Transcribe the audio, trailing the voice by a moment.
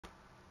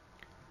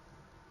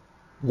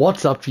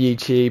What's up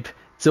YouTube?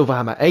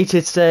 Silverhammer8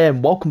 here today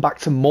and welcome back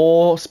to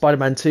more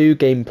Spider-Man 2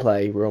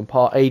 gameplay. We're on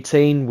part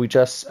 18. We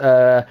just,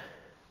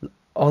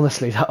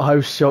 honestly, I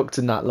was shocked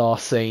in that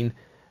last scene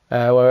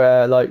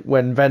where like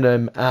when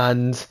Venom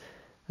and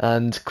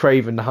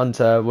Kraven the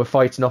Hunter were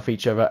fighting off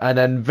each other and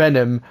then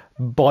Venom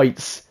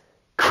bites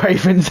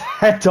Kraven's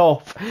head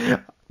off.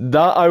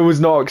 That I was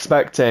not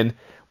expecting.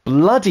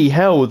 Bloody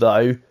hell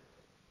though.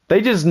 I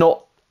was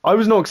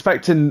not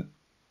expecting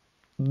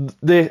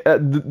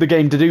the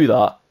game to do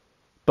that,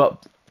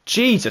 but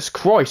Jesus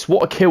Christ,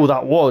 what a kill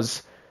that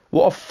was!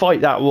 What a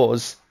fight that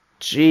was!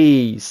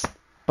 Jeez,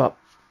 but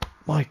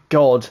my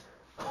God,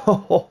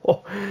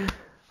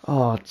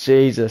 oh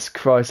Jesus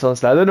Christ!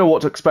 Honestly, I don't know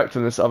what to expect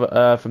from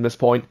this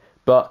point.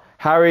 But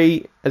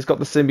Harry has got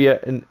the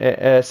symbiote and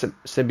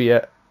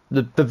symbiote,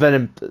 the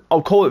Venom.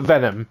 I'll call it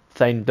Venom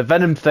thing. The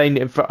Venom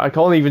thing. I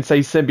can't even say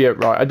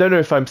symbiote right. I don't know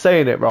if I'm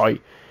saying it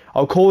right.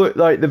 I'll call it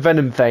like the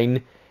Venom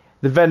thing.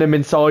 The Venom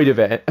inside of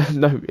it.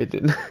 No, it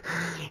didn't.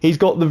 He's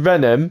got the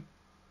Venom.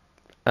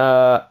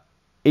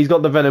 He's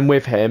got the Venom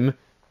with him,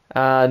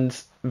 and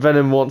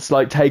Venom wants to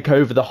like take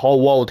over the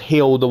whole world,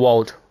 heal the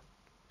world.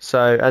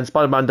 So, and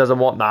Spider-Man doesn't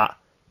want that,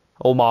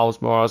 or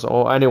Miles Morales,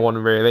 or anyone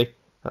really.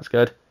 That's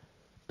good.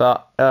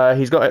 But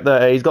he's got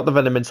the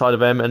Venom inside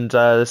of him, and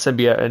the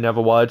symbiote. In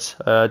other words,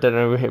 I don't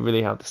know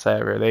really how to say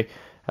it really.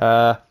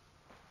 But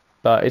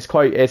that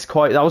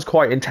was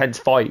quite intense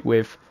fight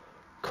with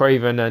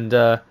Kraven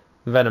and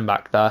Venom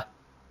back there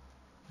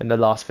in the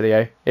last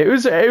video. It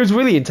was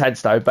really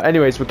intense though. But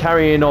anyways, we're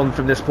carrying on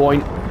from this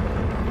point.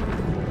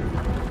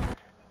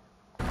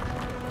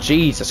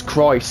 Jesus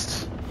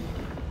Christ.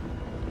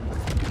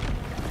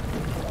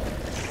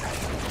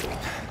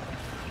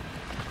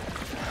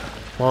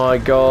 My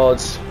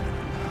God.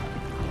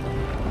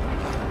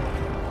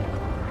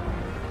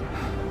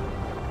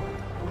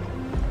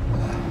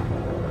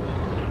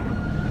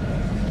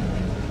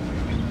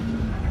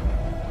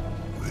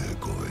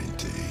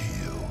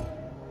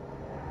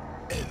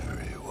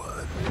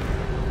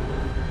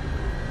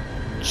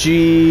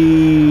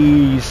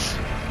 Jeez.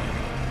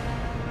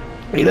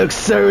 He looks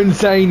so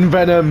insane,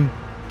 Venom.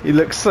 He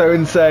looks so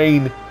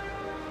insane.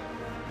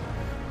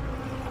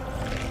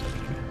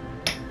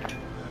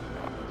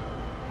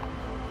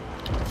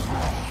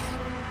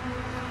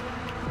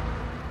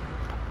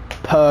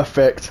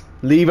 Perfect.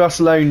 Leave us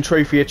alone,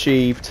 trophy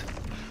achieved.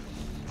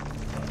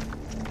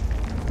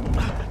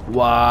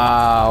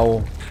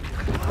 Wow.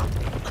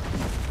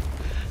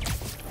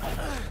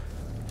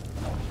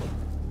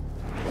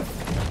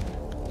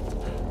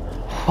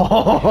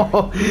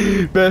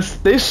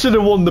 This should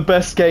have won the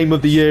best game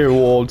of the year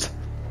award.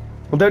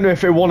 I don't know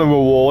if it won a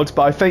award,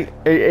 but I think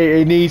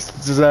it needs to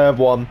deserve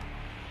one.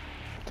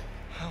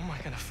 How am I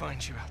gonna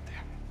find you out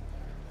there?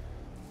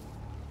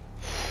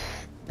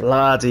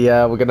 Bloody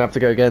hell, we're gonna have to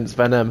go against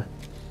Venom.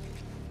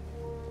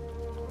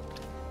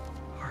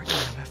 Our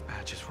EMF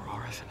badges were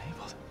RF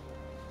enabled.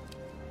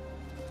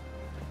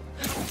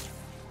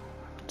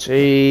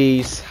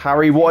 Jeez,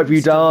 Harry, what have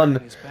you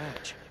done?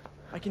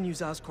 I can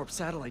use Oscorp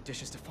satellite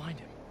dishes to find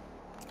him.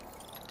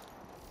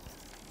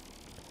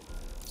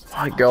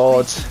 My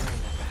God.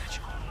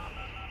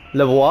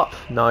 Level up,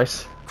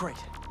 nice. Great,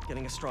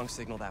 getting a strong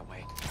signal that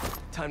way.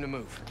 Time to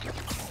move.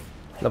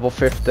 Level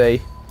 50.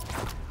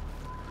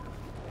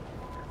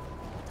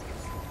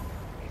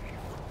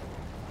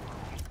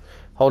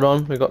 Hold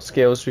on, we've got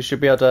skills. We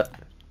should be able to.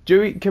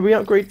 Can we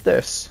upgrade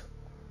this?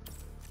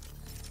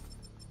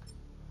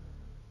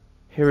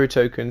 Hero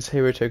tokens,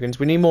 hero tokens.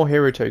 We need more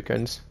hero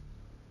tokens.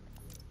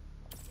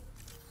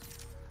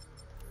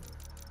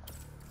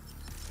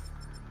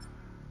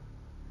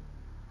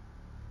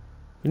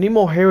 We need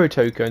more hero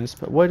tokens,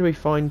 but where do we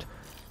find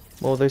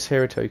more of those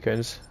hero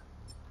tokens?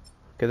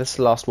 Okay, this is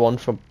the last one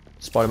from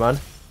Spider-Man.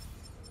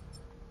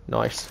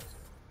 Nice.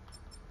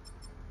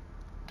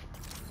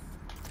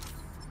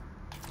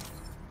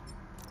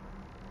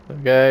 There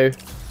we go.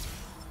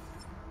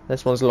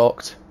 This one's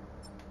locked.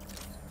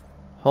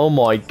 Oh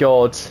my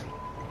God.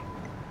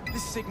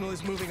 This signal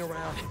is moving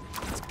around.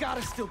 It's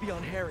gotta still be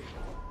on Harry.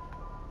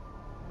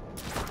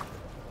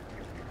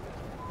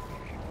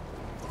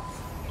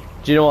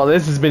 Do you know what?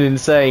 This has been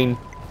insane.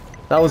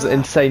 That was an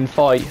insane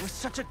fight. I was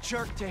such a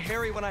jerk to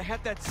Harry when I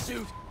had that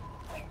suit.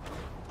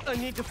 I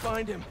need to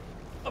find him,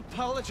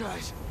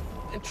 apologize,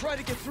 and try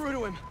to get through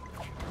to him.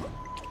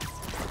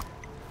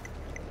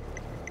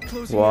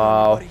 Closing in,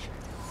 everybody.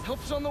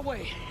 Help's on the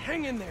way.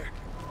 Hang in there.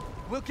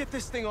 We'll get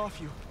this thing off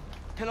you,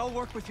 and I'll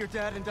work with your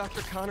dad and Dr.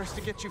 Connors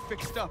to get you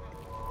fixed up.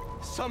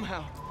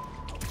 Somehow.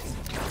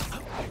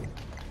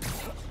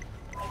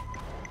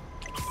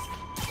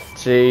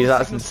 Jeez,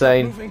 that's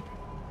insane. Moving.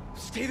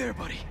 Stay there,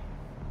 buddy.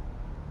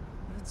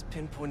 Let's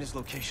pinpoint his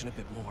location a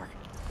bit more.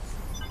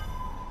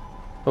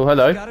 Oh,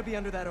 hello. He's gotta be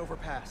under that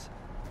overpass.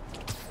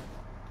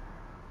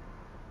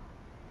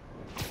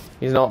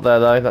 He's not there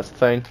though, that's the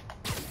thing.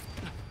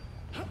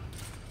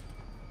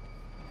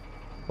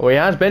 Oh, he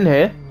has been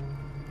here.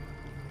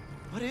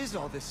 What is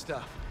all this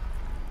stuff?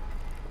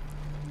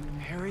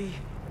 Harry,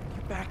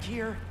 you back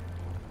here?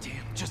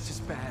 Damn, just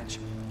his badge.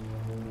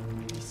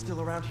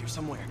 still around here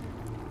somewhere.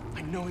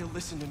 I know he'll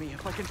listen to me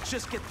if I can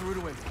just get through to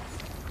him.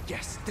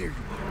 Yes, there you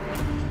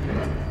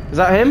are. Is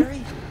that him?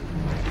 Harry,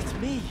 it's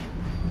me.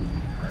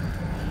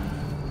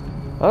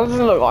 That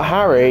doesn't look like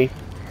Harry. You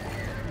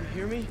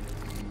hear me?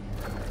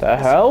 The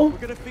hell? We're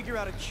gonna figure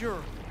out a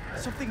cure.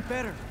 Something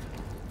better.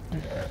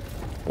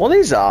 What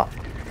is that?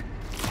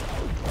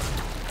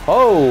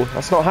 Oh,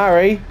 that's not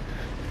Harry.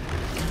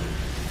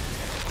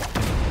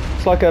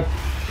 It's like a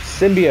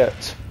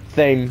symbiote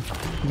thing.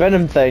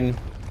 Venom thing.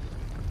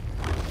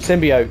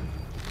 Symbiote.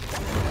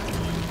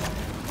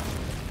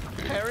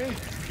 Harry?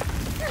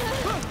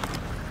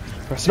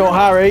 That's not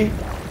Harry.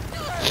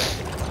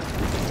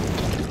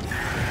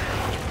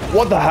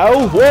 What the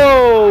hell?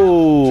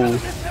 Whoa!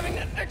 Just having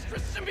that extra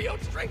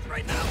symbiote strength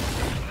right now.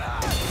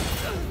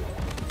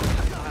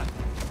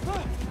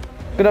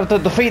 Gonna have to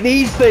defeat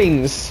these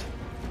things.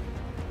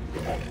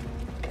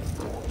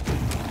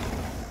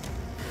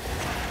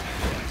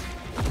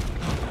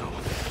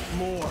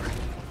 More.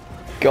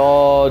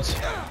 God.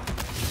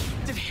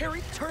 Did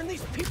Harry turn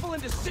these people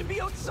into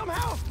symbiotes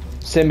somehow?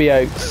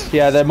 Symbiotes.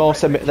 Yeah, they're more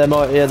they're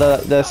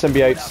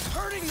symbiotes.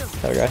 Hurting them.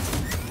 There we go.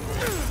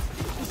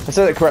 I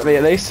said it correctly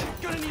at least.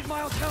 Gonna need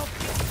Miles' help.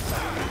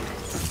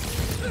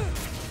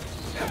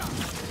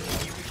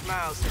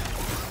 Miles,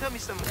 tell me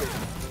something.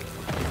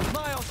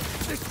 Miles,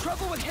 there's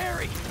trouble with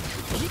Harry.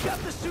 He got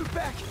the suit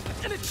back,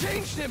 and it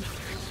changed him.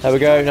 There we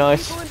go.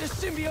 Nice. People into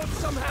symbiotes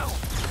somehow.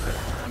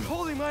 I'm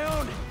holding my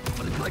own,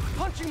 but it's like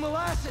punching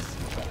molasses.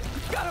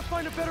 We've got to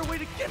find a better way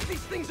to get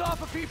these things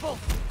off of people.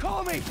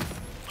 Call me.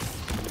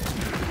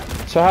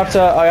 So I have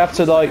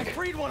to I like.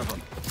 freed one of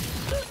them.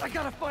 I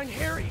gotta find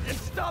Harry and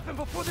stop him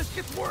before this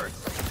gets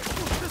worse.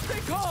 Just stay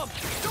calm.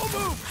 Don't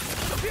move.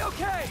 You'll be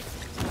okay.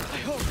 I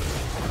hope.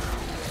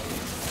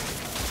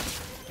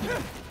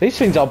 These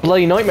things are a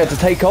bloody nightmare to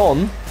take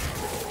on.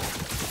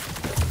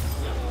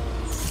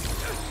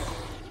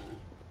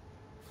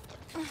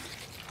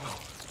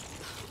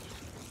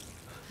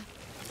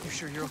 You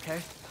sure you're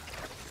okay?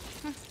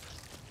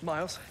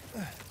 Miles,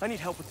 I need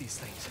help with these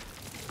things.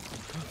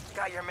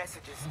 Got your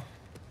messages.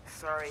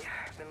 Sorry,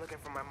 I've been looking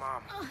for my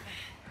mom.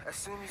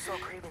 Assume you saw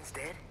Craven's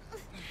dead?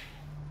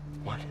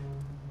 What?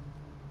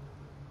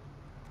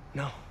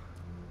 No.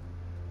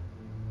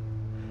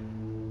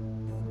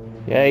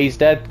 Yeah, he's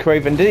dead.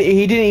 Craven.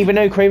 He didn't even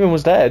know Craven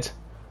was dead.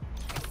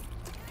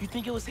 You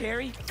think it was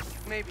Harry?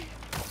 Maybe.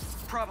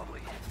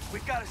 Probably.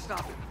 We've got to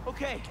stop him.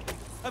 Okay,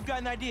 I've got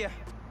an idea.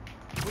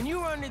 When you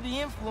were under the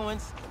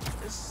influence,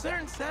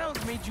 certain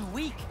sounds made you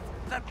weak.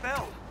 That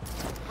bell.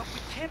 But we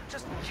can't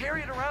just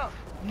carry it around.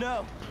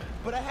 No,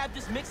 but I have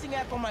this mixing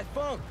app on my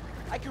phone.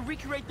 I can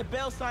recreate the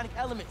bell sonic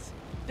elements.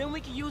 Then we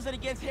can use it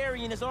against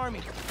Harry and his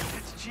army.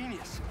 It's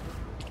genius.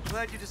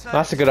 Glad you decided.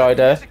 That's a to good study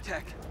idea. music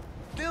tech.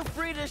 Feel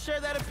free to share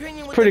that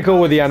opinion with Pretty the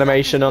cool with the comments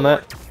animation on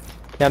it.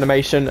 The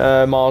animation,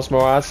 Miles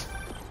Morales.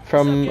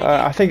 From,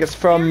 I think it's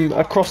from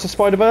Across the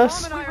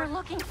Spider-Verse. We were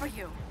looking for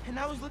you. And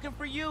I was looking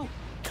for you.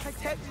 I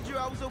texted you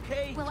I was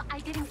okay. Well, I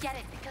didn't get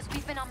it because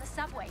we've been on the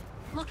subway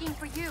looking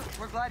for you.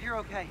 We're glad you're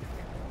okay.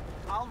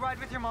 I'll ride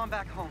with your mom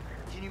back home.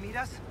 Can you meet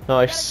us?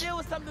 Nice. Gotta deal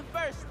with something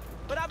first,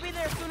 but I'll be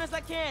there as soon as I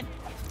can.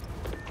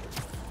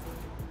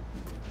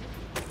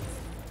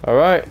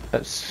 Alright,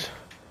 let's...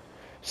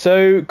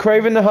 So,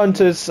 Craven the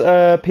Hunter's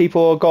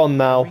people are gone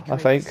now, I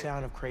Recreate think. the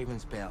sound of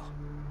Craven's bell.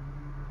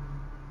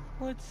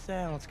 What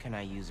sounds can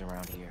I use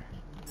around here?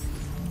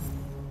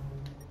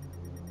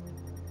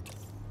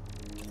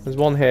 There's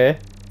one here.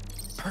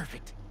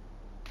 Perfect.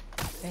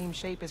 Same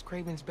shape as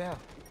Craven's bell.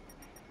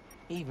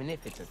 Even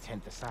if it's a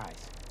tenth the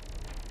size.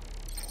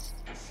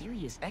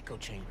 Serious echo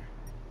chamber.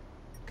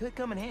 Could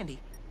come in handy.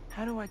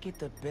 How do I get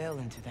the bell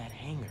into that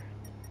hangar?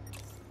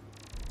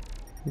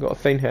 Got a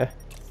thing here.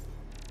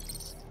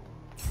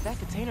 That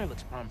container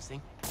looks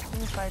promising.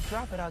 And if I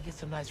drop it, I'll get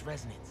some nice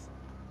resonance.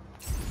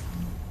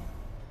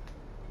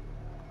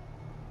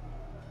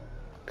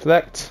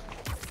 Collect.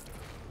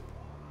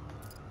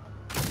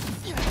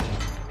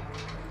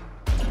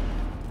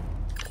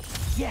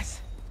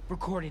 Yes!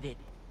 Recorded it.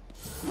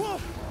 Whoa!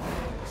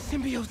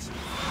 Symbiotes!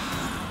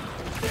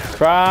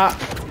 Crap!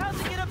 How'd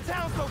you get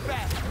uptown so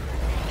fast?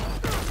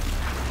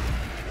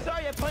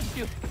 Sorry I punched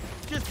you.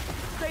 Just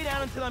stay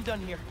down until I'm done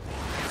here.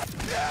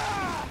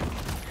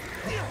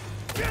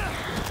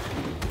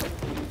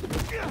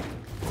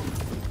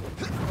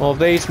 All of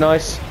these,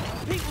 nice.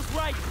 Pete was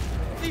right.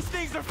 These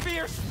things are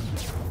fierce.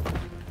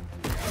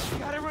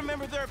 Gotta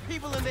remember there are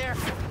people in there.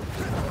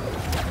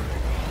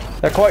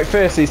 They're quite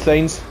fierce, these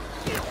things.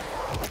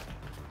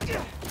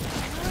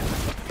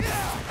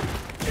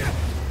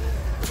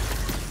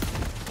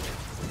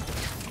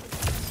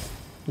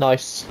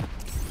 Nice.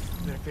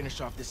 Better finish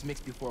off this mix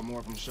before more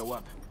of them show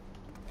up.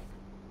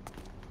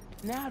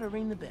 Now to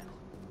ring the bell.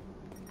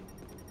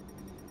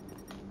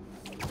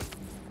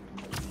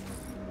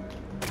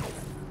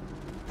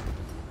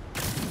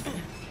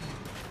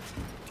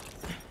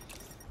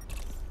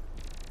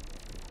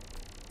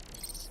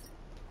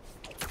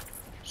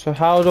 So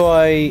how do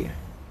I...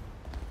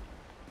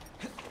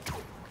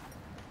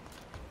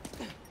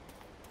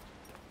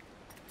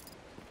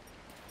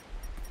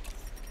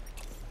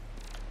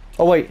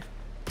 Oh wait.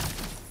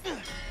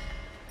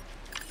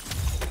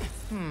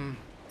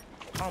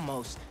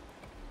 Almost.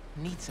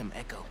 Need some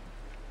echo.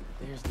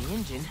 There's the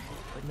engine,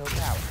 but no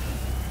power.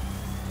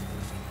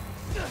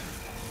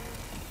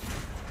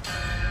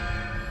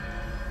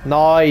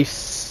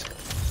 Nice.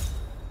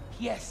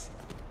 Yes.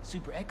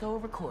 Super echo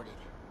recorded.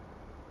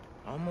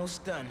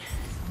 Almost done.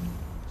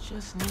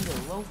 Just need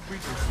a low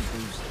frequency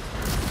boost.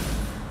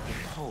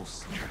 A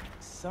pulse.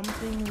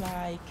 Something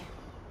like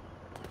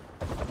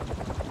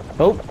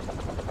Oh,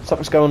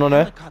 something's going on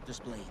here. helicopter's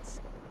blades.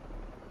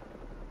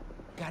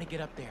 Gotta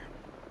get up there.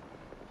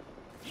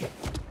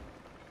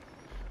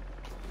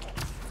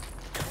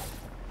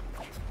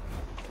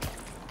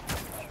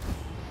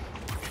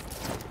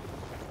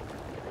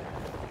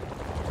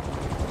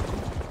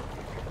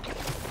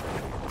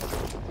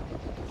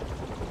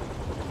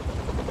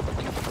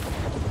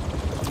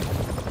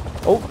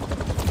 Oh,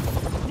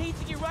 Need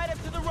to get right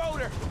up to the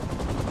rotor.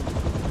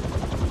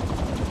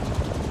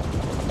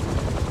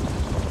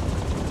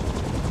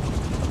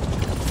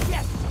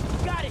 Yes,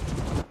 got it.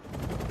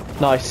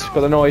 nice.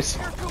 Got the noise.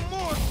 Here come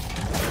more.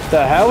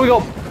 The hell? We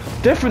got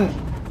different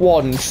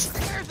ones.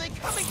 Where are they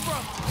coming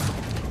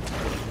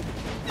from?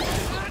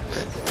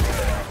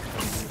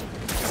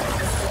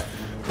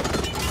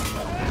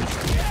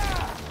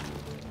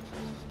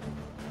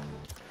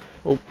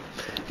 Oh,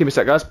 give me a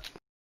sec, guys.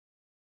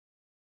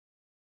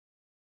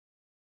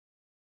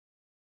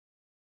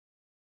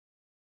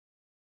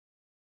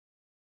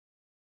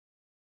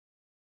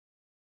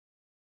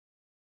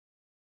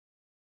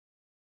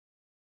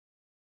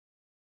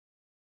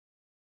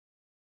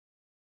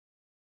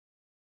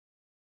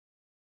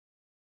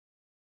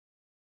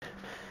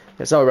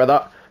 Yeah, sorry about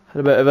that. Had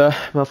a bit of a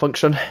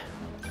malfunction.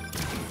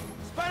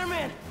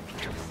 Spider-Man!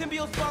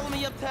 Symbiote's following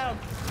me uptown.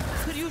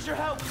 Could use your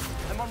help.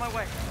 I'm on my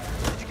way.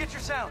 Did you get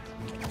your sound?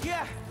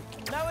 Yeah.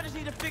 Now I just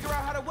need to figure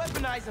out how to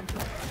weaponize them.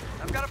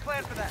 I've got a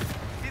plan for that.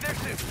 Be there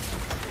soon.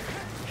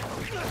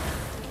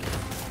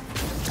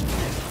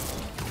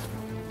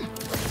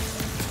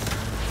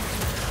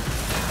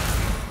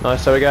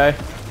 Nice, there we go.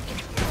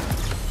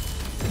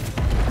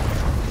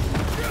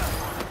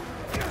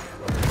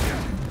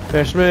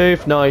 Finish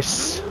move,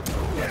 nice.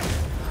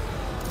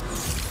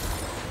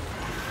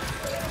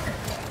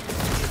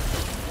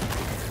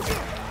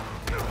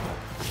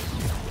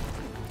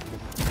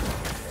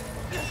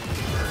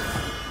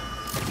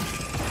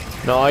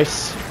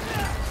 Nice.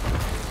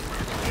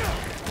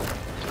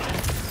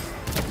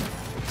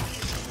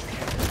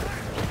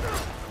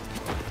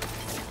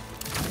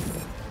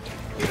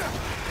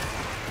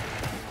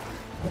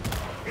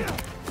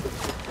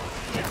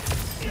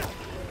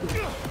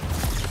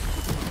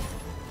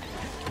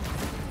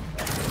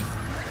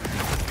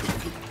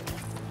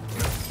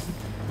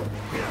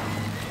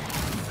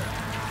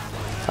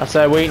 That's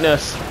their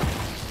weakness.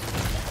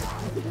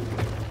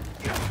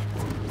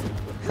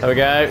 There we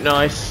go,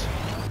 nice.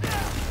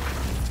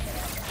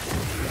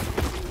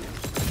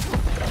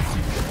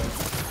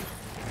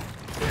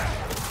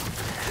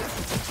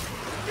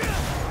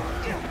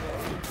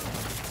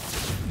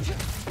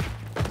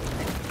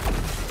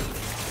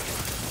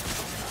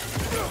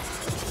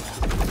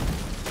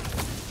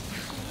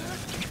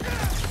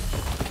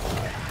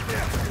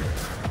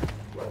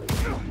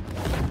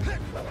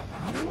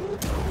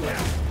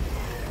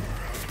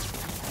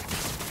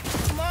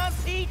 Come on,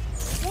 Pete!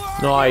 Where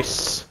are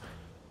Nice.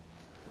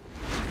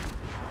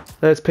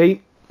 There's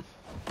Pete.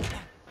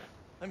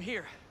 I'm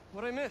here.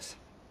 What'd I miss?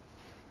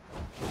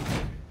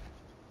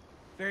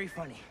 Very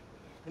funny.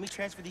 Let me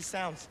transfer these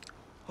sounds.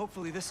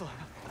 Hopefully this'll...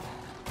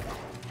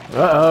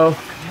 Uh-oh.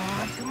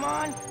 Come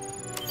on!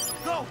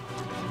 Go!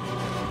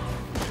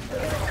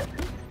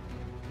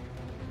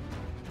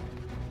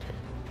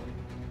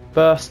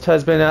 Burst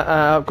has been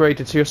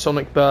upgraded to a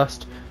sonic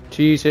burst.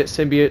 To use it,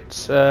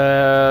 symbiotes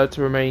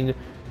to remain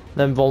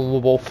then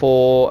vulnerable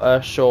for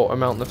a short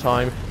amount of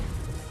time.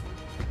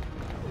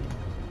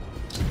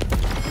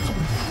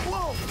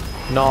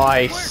 Whoa!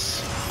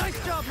 Nice.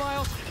 Nice job,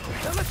 Miles.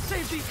 Now let's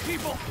save these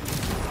people.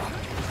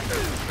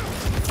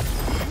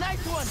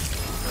 Nice one!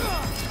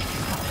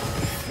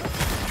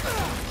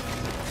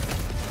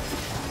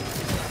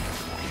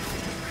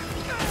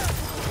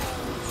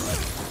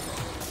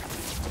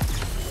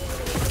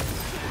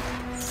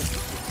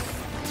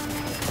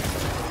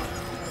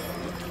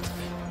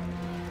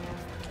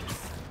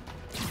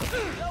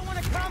 Don't want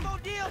a combo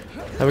deal?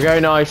 There we go,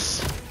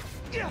 nice.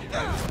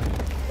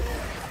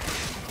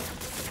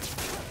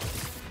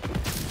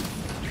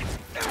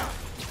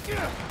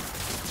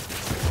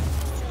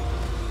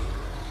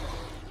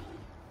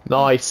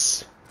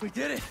 Nice. We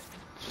did it.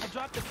 I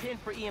dropped a pin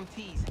for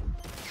EMTs.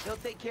 They'll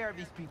take care of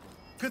these people.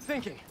 Good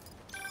thinking.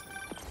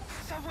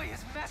 Subway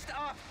is messed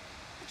up.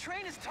 The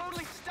train is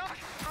totally stuck.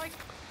 Like,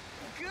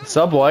 goo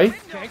Subway? out the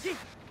windows. Yankee?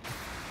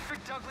 For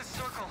Douglas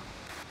Circle.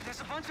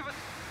 There's a bunch of us.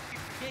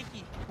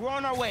 Yankee, we're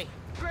on our way.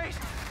 Great.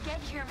 Get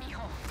here, mijo.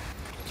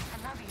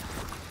 I love you.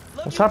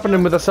 Love What's you happening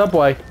too. with the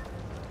subway?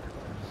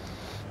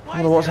 Why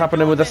I wonder is what's Harry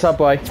happening doing with the this?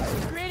 subway.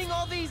 Creating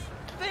all these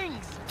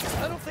things.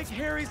 I don't think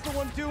Harry's the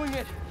one doing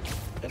it.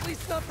 At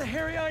least not the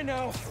Harry I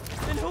know.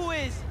 Then who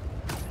is?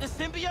 The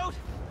symbiote?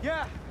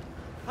 Yeah,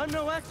 I'm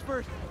no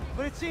expert,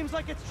 but it seems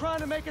like it's trying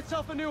to make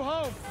itself a new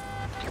home.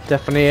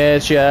 Definitely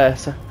is, yeah.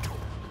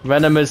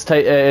 Venom is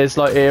like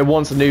it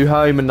wants a new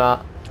home and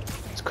that.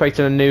 It's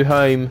creating a new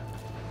home.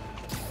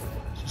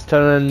 Just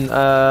telling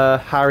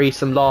Harry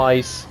some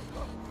lies.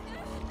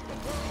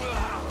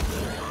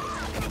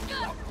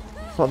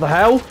 What the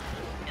hell?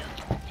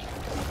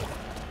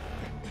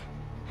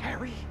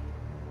 Harry?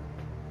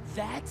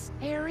 That's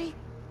Harry?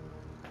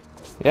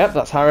 Yep,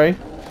 that's Harry.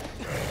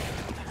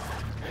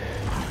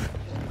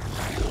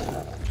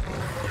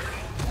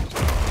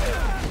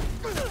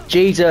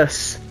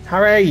 Jesus,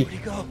 Harry! Where'd he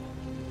go?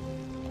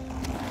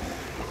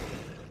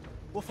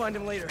 We'll find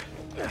him later.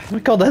 Oh my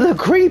god, they look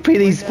creepy,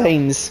 these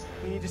things.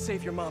 We need to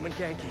save your mom and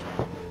Genki.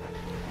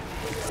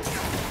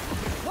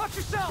 Watch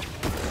yourself!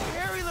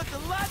 Harry looked a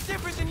lot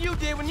different than you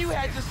did when you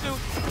had the suit.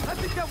 I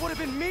think that would have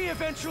been me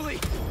eventually,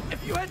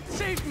 if you hadn't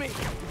saved me.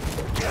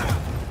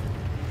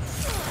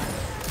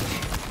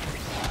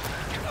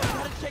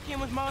 Gotta check in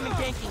with Mom and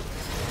Genki.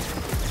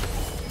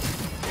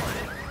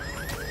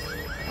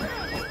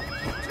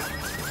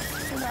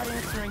 They're not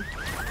answering.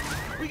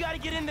 We gotta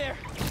get in there.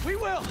 We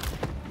will!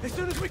 As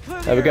soon as we clear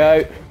the There we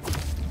area. go.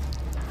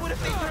 What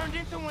if they turned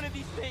into one of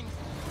these things?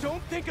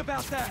 Don't think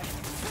about that.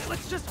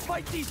 Let's just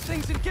fight these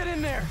things and get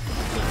in there.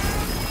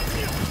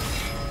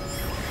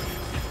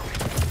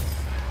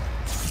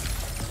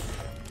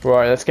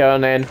 Right, let's go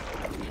on in.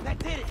 That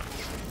did it.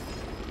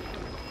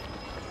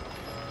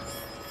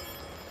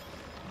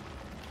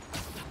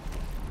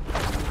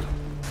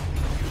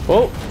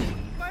 Oh,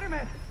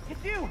 Spider-Man,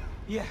 it's you!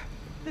 Yeah,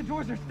 The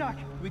doors are stuck.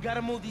 we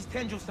gotta move these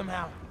tendrils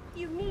somehow.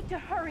 You need to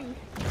hurry.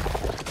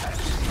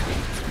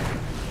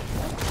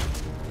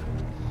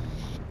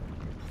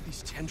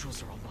 These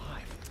tendrils are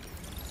alive.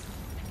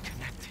 And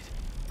connected.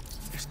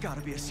 There's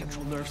gotta be a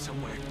central nerve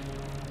somewhere.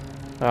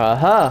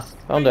 aha,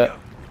 found it.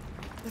 Bingo.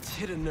 Let's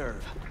hit a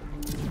nerve.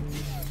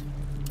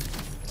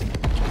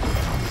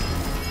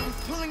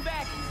 It's pulling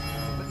back.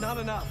 But not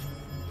enough.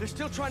 They're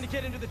still trying to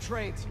get into the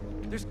trains.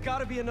 There's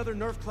gotta be another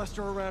nerve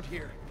cluster around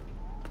here.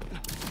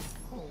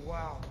 Oh,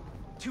 wow.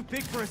 Too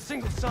big for a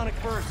single sonic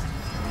burst.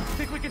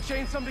 Think we can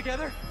chain some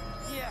together?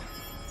 Yeah,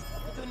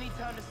 but they'll need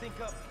time to sync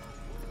up.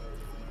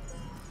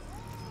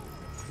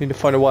 Need to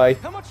find a way.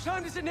 How much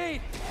time does it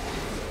need?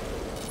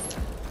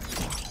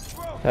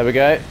 Bro, There we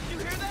go. You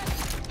hear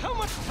that? how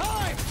much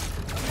time?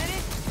 A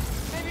minute?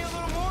 Maybe a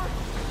little more?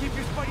 Keep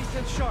your spidey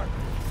sense sharp.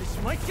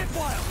 This might get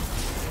wild.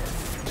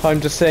 Time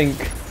to sink.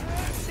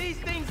 These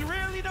things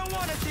really don't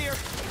want us here.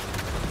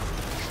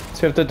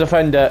 So we have to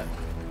defend it.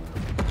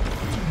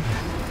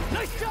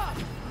 Nice job!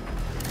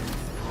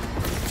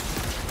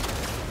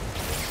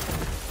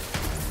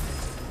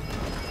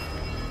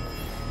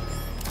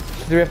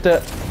 So we have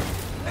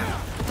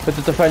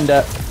to defend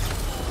it.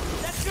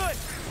 That's good.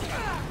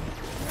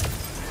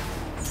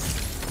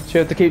 So you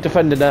have to keep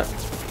defending it.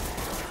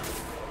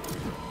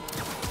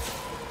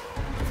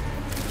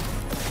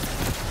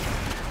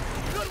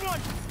 Good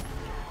one.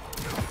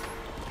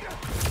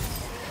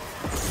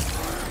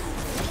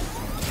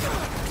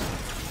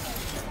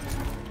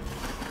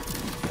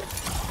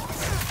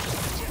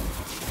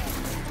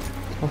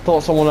 I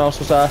thought someone else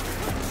was there.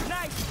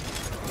 Nice.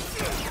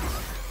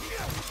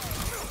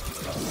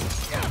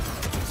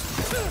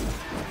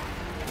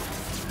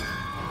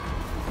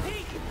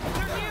 Pete,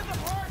 they're near the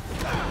heart.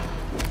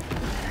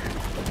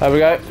 There we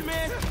go.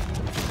 Man.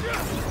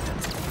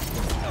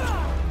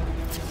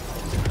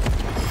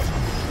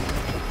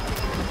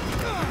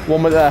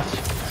 One with left.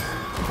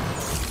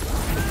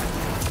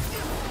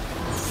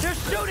 They're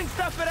shooting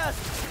stuff at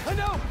us. I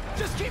know!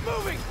 Just keep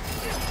moving!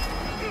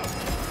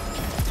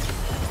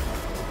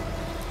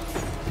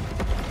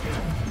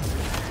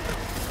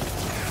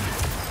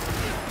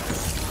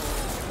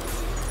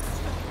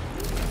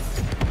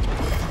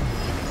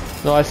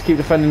 Nice, keep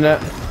defending it.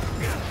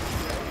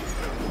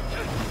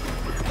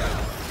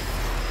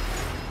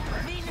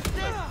 Needing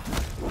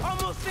assist.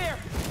 Almost there.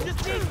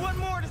 Just need one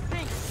more to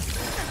sink.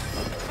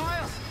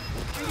 Miles,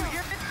 can you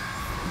hear it?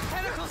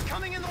 Tentacles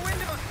coming in the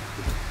windows.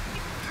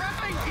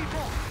 Trapping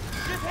people.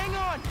 Just hang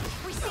on.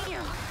 We see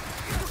you.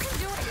 You can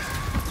do it.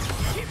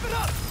 Keep it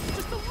up!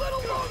 Just a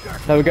little longer!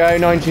 There we go,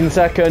 19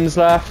 seconds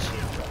left.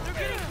 They're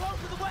getting close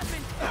to the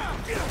weapon.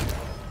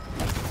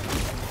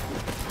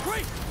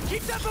 Great!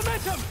 Keep that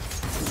momentum!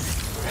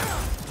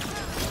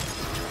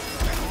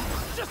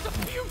 Just a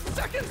few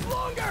seconds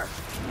longer!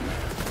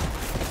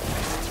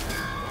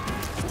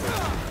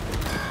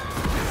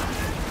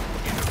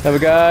 There we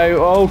go.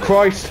 Oh,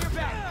 Christ. You're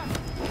back.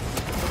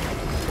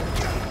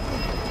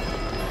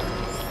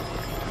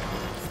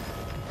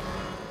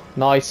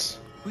 Nice.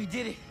 We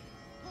did it.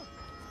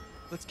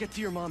 Let's get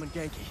to your mom and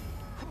Genki.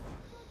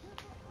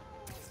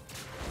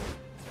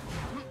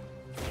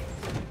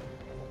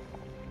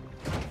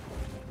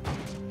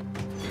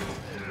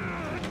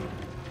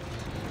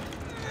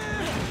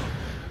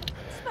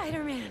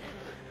 Spider-Man.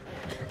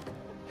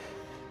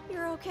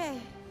 You're okay.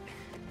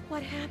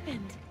 What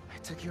happened? I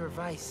took your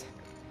advice.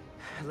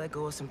 I let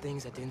go of some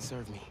things that didn't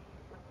serve me.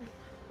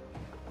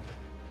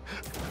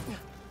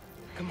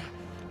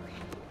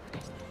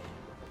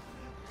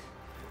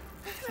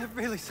 That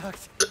really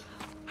sucks.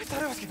 I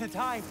thought I was gonna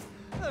die.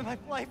 My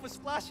life was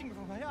flashing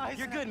before my eyes.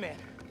 You're good, man.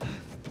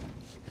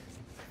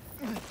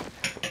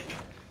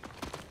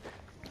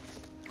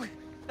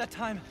 That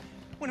time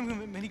when we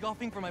went mini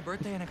golfing for my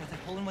birthday and I got that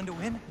hole-in-one to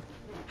win,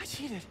 I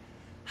cheated.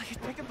 I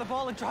could pick up the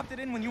ball and dropped it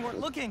in when you weren't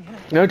looking.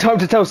 No time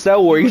to tell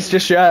stories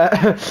just yet.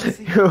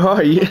 You're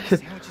right.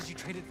 Sandwiches you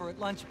traded for at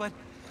lunch, but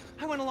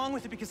I went along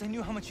with it because I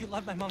knew how much you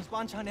loved my mom's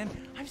banchan, and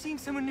I'm seeing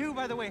someone new,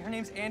 by the way. Her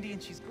name's Andy,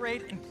 and she's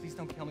great. And please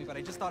don't kill me, but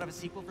I just thought of a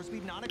sequel for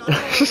Sweet Nana.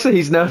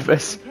 He's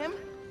nervous. Kim?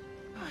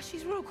 Oh,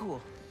 she's real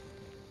cool.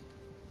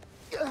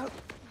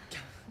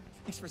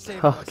 Thanks for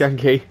saving Oh, us.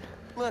 Genki.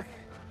 Look,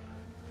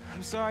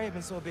 I'm sorry I've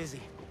been so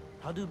busy.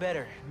 I'll do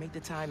better. Make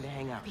the time to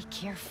hang out. Be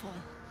careful.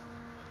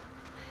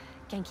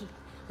 Genki,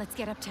 let's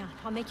get uptown.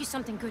 I'll make you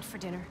something good for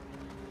dinner.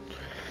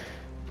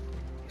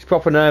 He's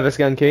proper nervous,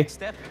 Genki.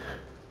 Step.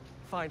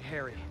 Find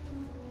Harry.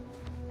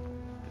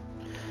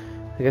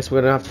 I guess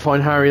we're gonna have to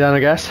find Harry then, I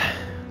guess.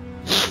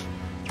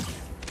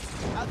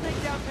 I'll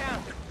take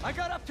downtown. I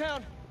got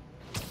uptown.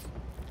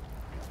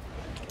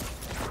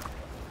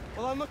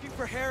 Well, I'm looking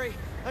for Harry.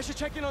 I should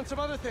check in on some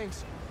other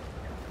things.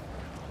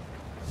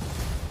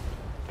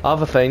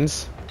 Other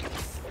things.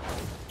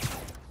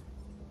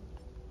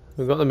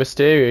 We've got the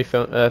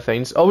Mysterio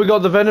things. Oh, we got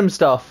the Venom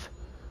stuff.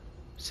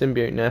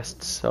 Symbiote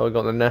nests. Oh, we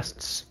got the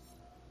nests.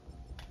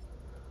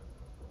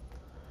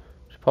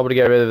 Should probably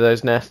get rid of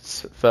those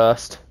nests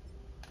first.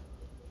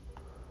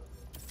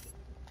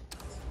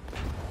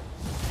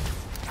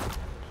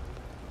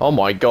 Oh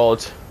my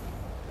god.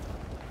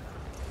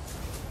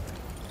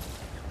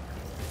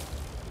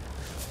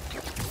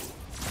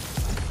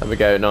 There we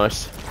go,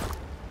 nice.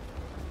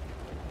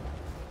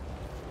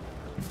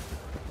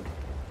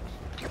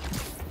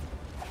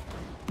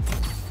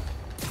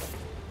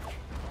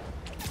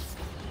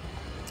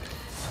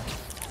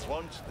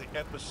 Once the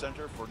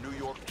epicenter for New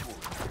York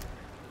tourism.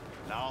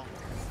 Now,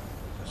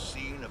 the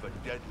scene of a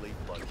deadly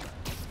bloodbath.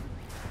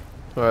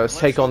 Alright, let's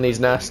take on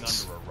these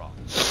nests. Under a rock.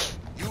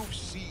 You've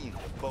seen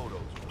the photos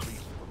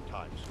released from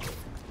Times Square,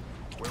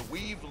 where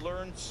we've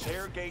learned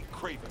Sergei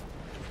Kraven,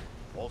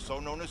 also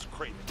known as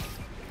Kraven,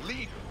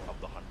 leader of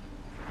the Hunt,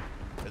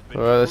 has been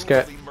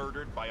brutally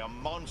murdered by a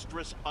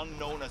monstrous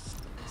unknown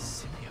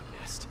Symbiote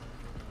nest.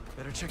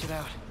 Better check it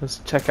out. Let's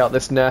check out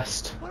this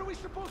nest. What are we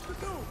supposed to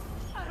do?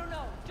 I don't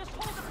know. Just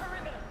hold the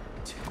perimeter.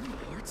 2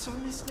 hearts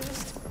on this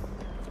nest?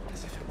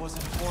 As if it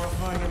wasn't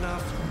horrifying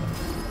enough.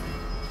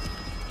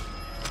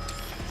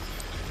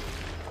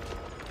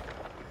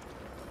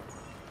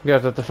 I'm gonna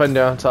have to defend it,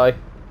 aren't I?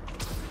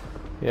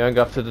 Yeah, I'm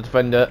gonna have to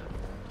defend it.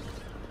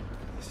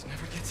 This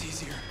never gets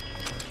easier.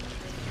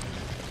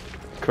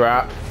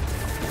 Crap.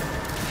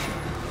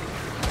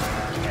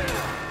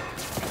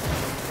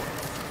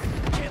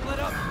 Can't let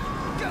up.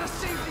 Gotta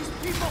save these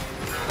people.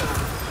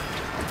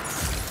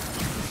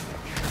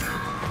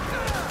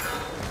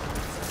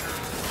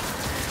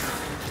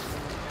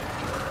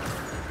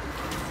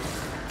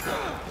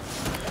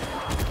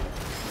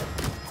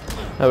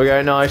 There we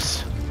go,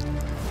 nice.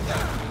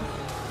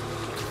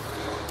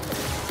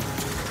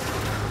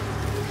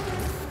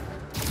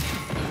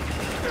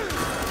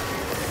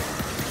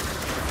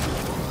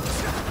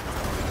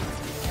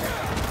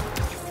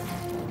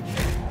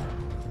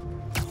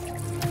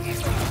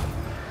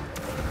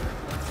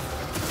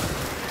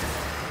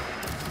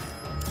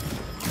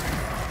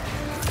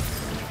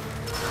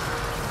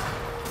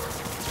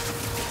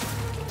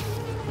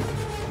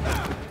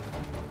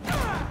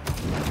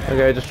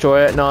 Okay,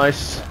 destroy it,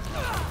 nice.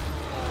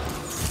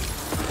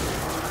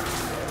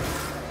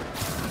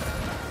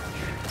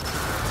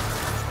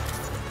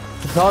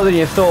 It's harder than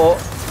you thought.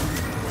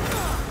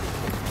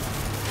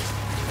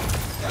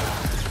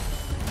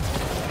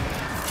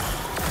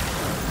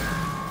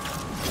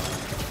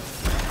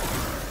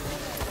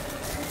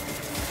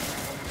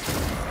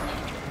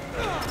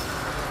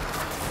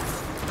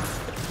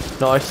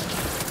 Nice.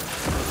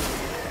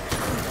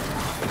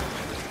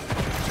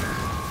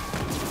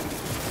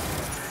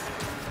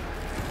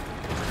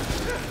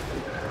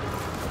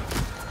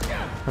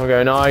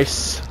 Okay,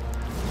 nice.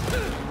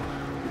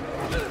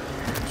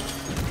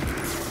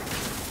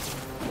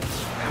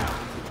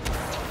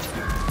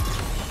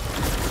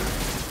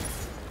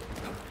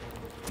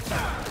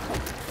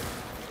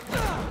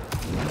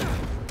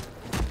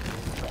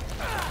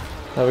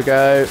 There we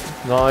go.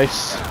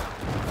 Nice.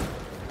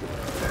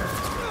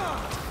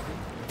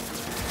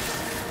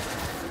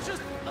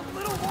 Just a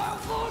little while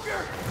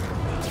longer.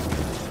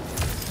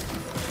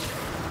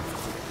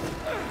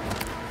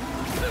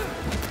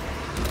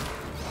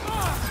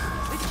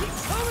 They keep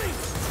coming.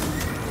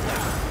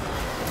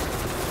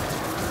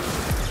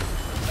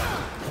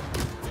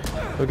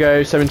 There we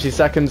go. 70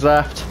 seconds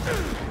left.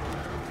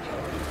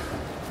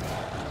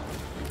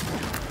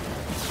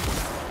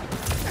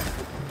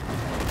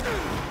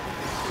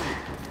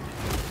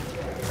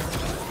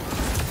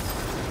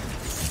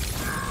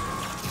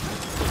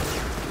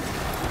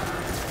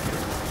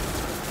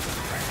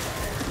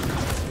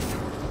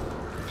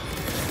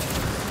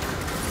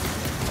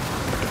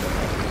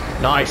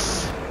 Yes.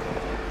 Nice.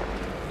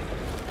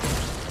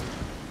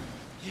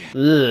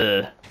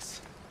 Ugh.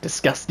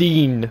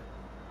 Disgusting.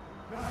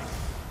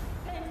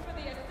 Thanks for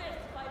the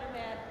assist,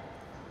 Spider-Man.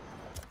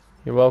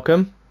 You're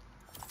welcome.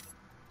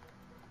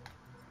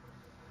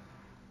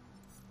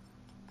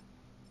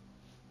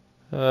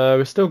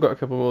 We've still got a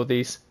couple more of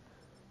these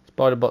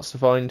spider bots to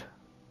find.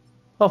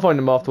 I'll find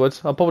them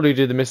afterwards. I'll probably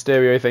do the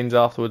Mysterio things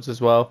afterwards as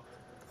well.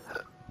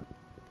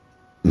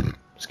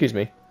 Excuse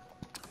me.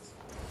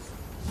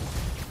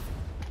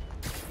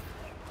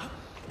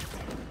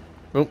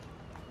 Oh.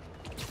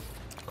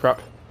 Crap.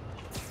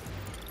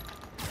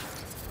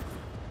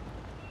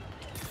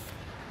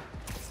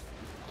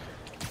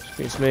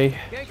 Excuse me.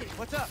 Yankee,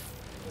 what's up?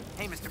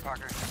 Hey, Mr.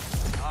 Parker.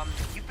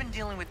 You've been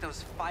dealing with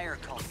those fire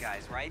cult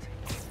guys, right?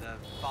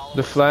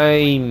 The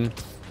flame.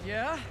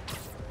 Yeah?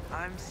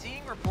 I'm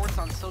seeing reports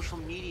on social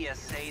media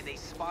say they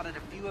spotted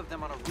a few of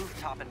them on a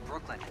rooftop in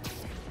Brooklyn.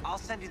 I'll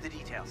send you the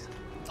details.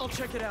 I'll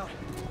check it out.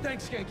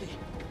 Thanks, Yankee.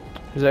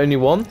 Is there only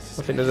one? I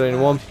think there's only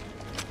one.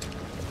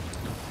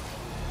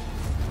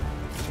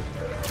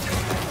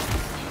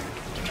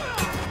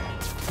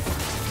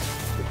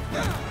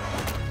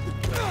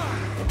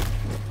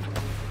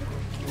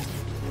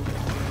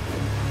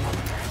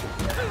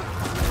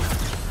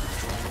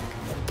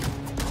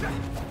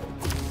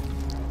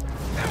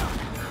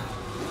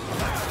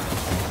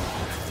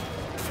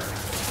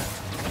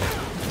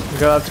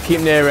 We're gonna have to keep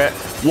near it.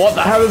 What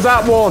the hell is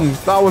that one?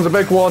 That one's a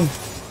big one.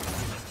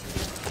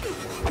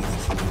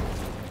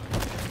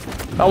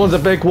 That one's a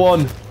big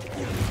one.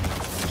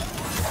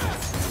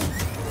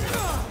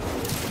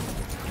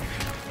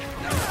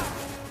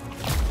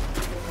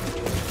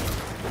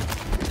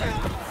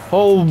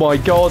 Oh my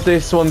god,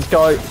 this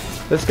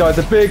guy's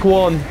a big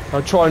one.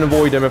 I'll try and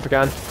avoid him if I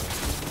can.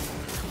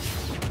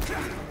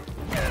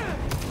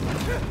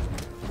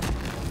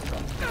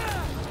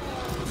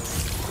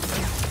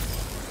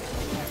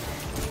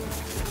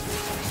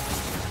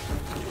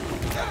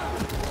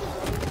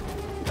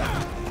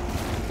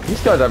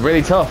 These guys are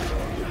really tough.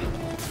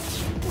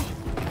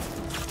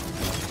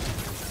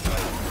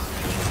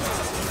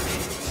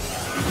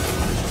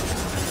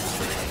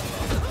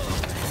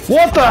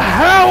 What the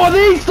hell are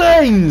these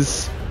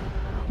things?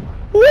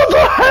 What the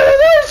hell are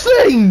those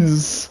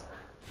things?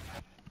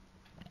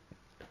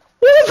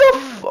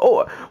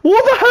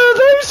 What the hell are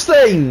those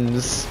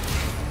things?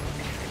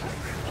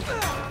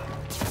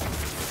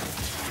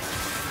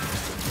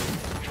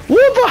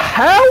 What the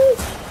hell?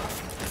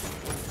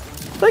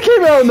 They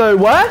came out of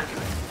nowhere.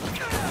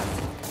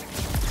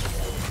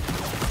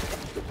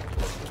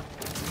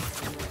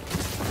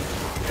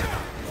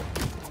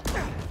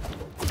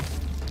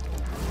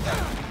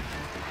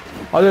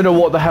 I don't know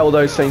what the hell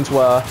those things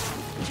were.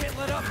 Can't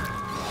let up.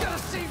 Gotta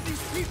save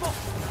these people.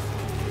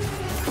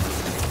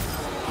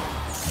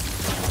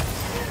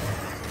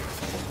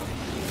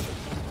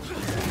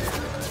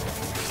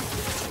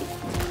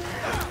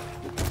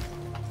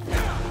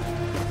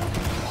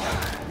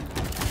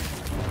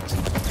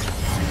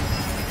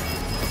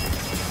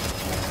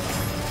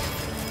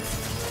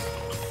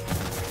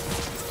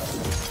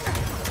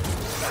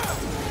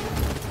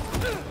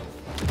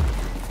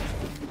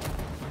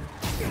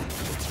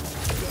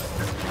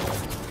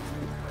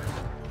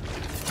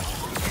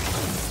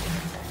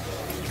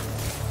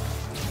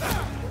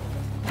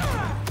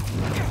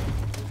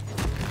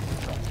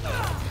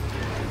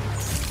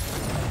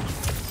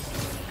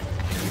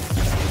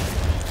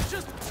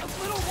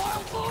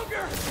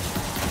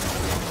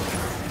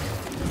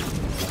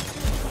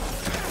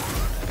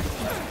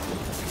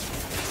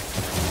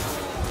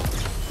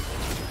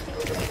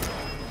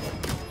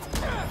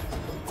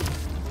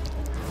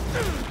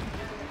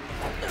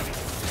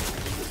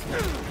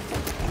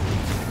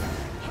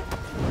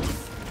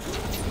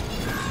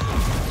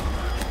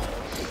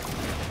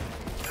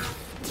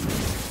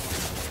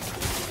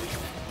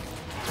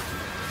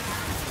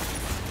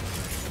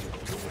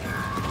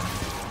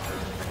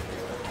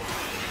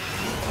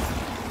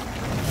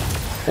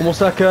 One more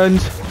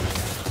second.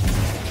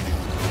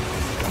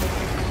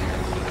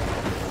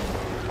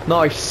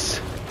 Nice.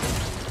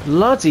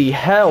 Bloody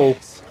hell.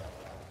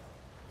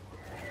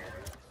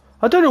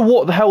 I don't know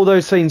what the hell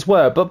those things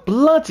were, but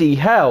bloody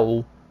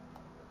hell.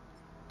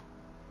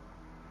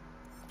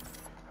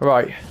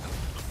 Right.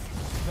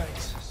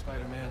 Thanks,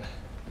 Spider-Man.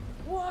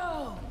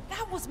 Whoa,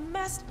 that was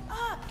messed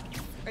up.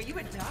 Are you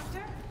a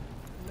doctor?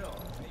 No,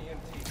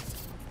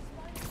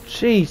 EMT.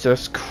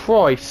 Jesus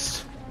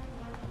Christ.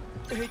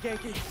 Hey,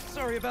 Genki,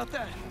 sorry about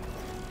that.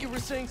 You were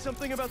saying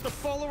something about the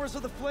followers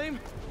of the flame?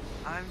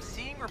 I'm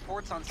seeing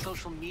reports on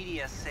social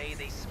media say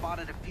they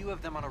spotted a few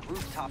of them on a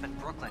rooftop in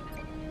Brooklyn.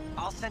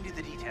 I'll send you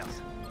the details.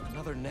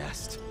 Another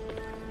nest.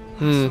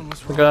 We're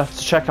gonna have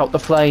to check out the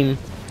flame.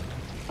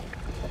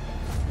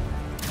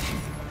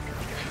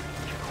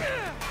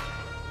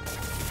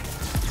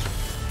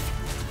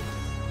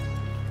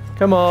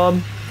 Come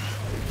on.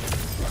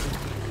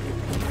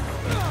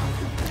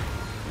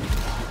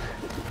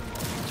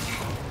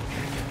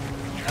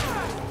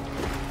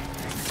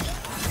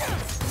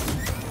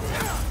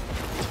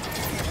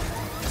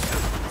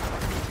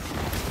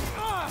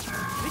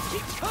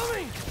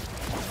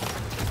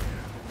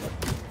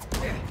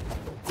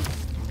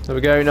 There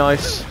we go,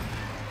 nice.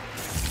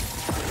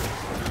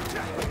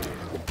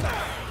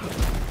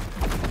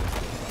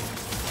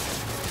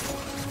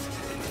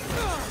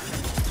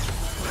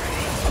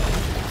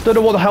 Don't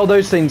know what the hell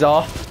those things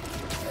are.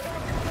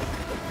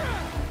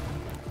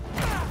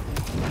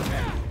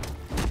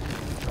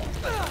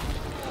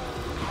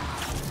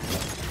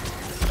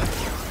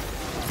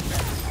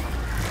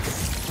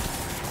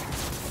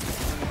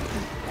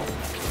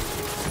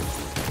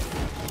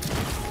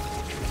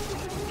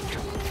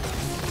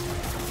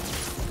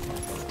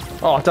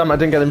 Oh, damn it, I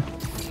didn't get him.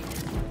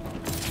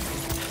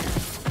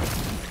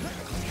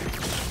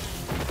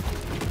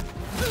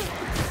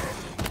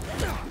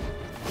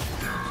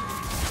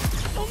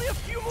 Only a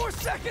few more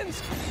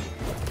seconds.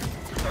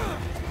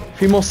 A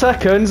few more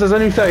seconds? There's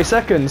only 30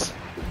 seconds.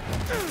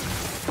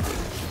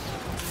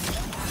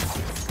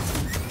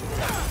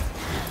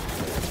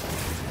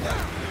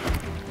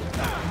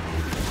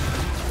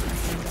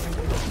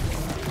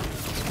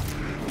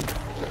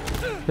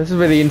 This is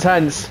really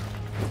intense.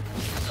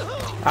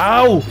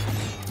 Ow!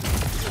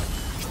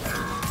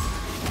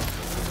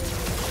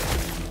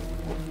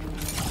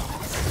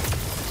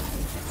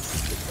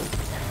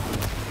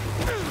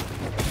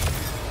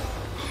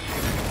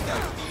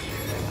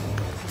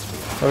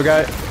 There we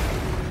go.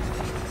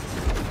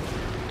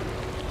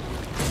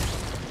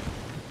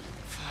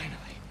 Finally.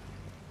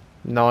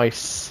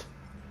 Nice.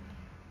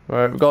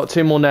 Right, we've got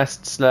 2 more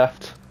nests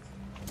left.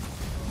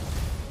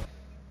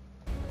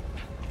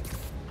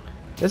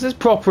 This is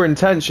proper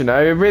intention,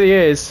 though. It really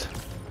is.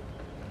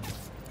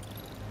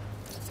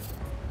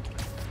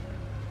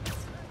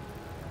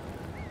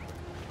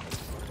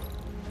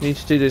 Need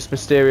to do those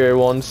Mysterio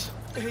ones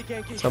Hey,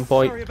 Genki, at some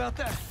point. sorry about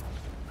that.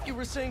 You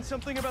were saying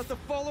something about the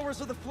followers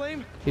of the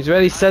flame? He's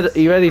already said it.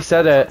 He already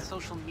said it.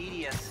 Social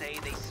media say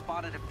they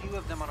spotted a few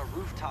of them on a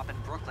rooftop in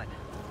Brooklyn.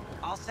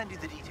 I'll send you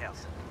the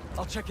details.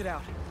 I'll check it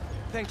out.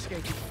 Thanks,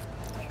 Genki.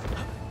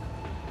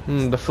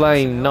 The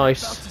flame, About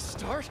nice. to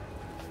start?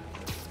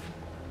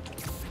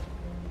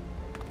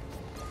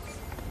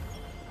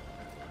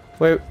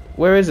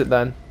 Where is it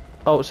then?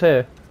 Oh, it's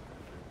here.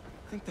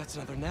 I think that's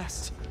another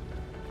nest.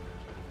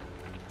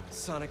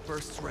 Sonic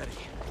burst's ready.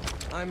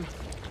 I'm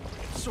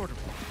sort of.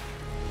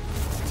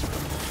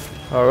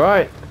 All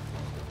right.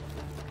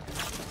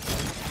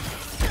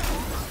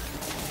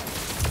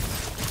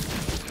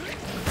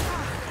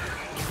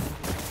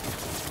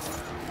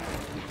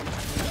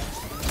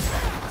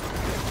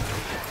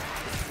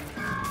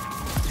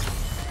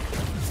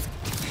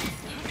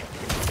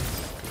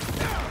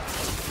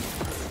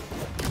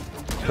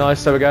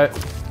 Nice, there we go.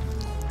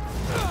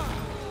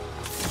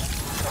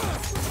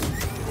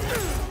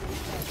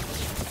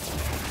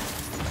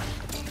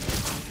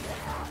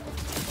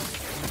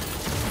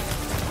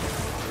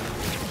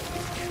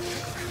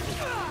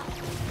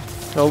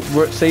 Oh,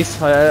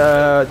 cease.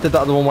 I did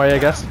that the wrong way, I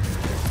guess.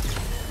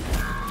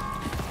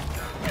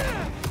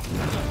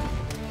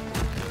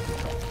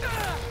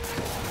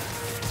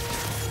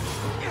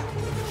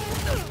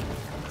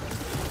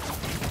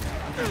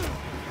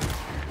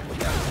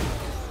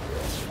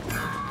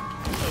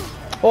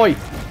 Oi!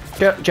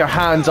 Get your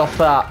hands off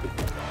that!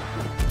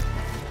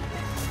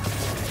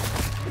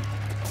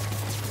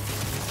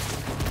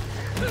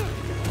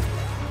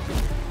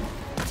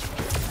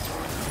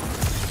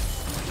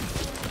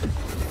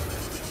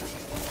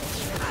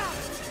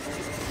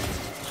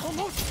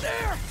 Almost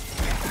there!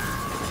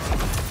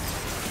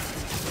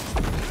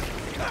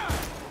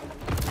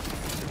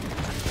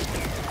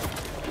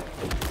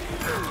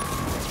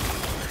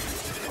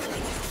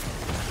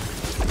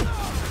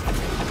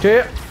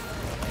 Okay.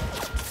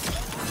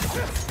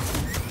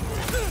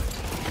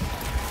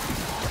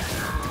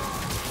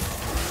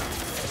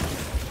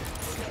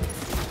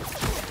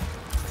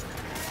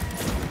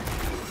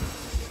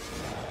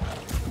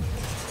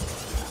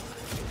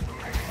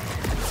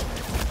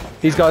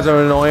 These guys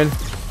are annoying.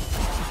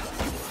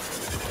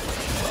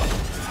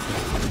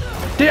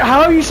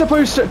 How are you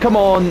supposed to? Come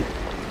on.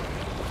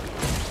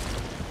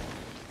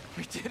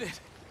 We did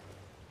it.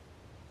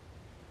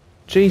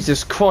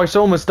 Jesus Christ, I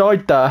almost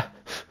died there.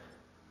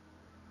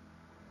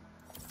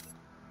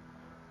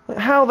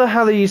 How the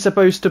hell are you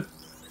supposed to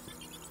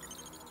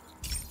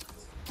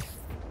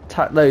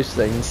attack those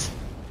things?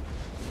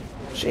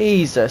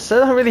 Jesus,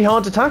 they're really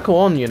hard to tackle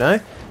on, you know?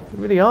 They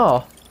really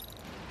are.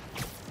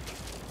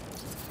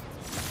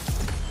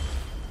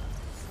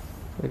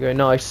 There we go,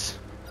 nice.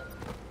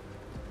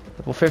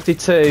 Level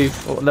 52,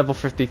 or level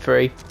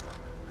 53,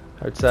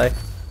 I would say.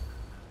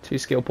 2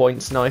 skill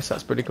points, nice,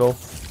 that's pretty cool.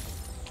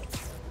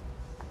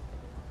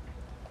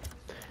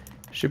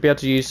 Should be able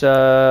to use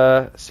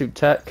suit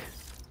tech.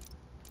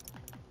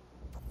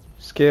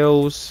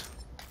 Skills.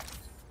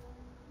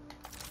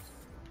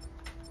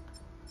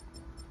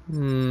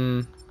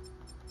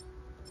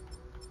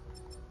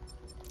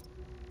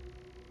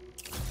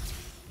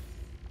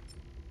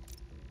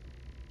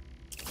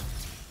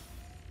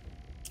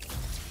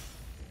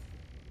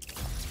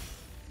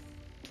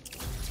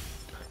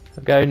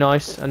 Okay,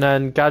 nice. And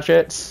then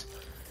gadgets.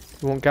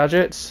 You want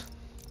gadgets?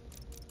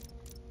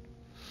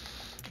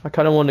 I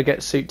kind of want to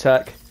get suit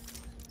tech.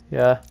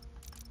 Yeah.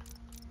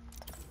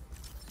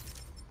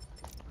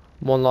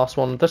 One last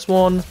one. This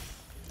one.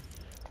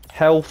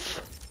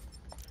 Health.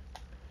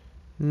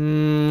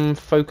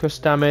 Focus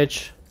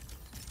damage.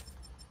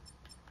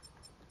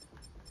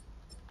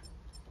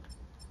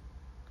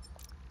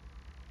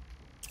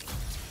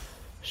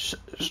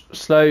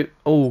 Slow.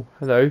 Oh,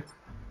 hello.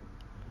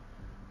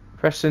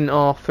 Pressing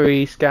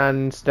R3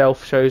 scan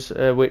stealth shows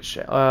which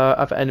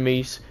other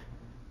enemies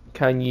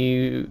can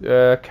you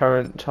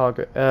current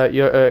target.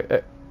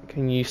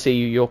 Can you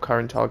see your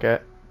current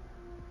target?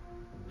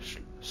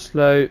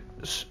 Slows.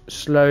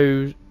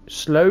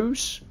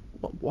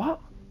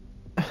 What?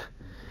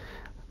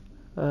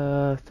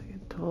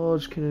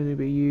 Dodge can only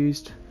be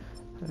used.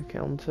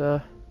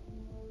 Counter.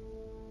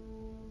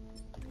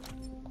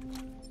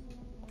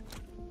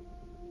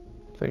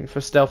 I think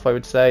for stealth, I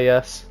would say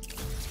yes.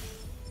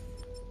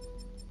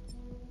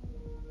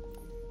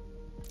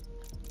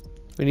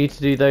 We need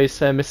to do those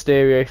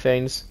Mysterio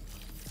things.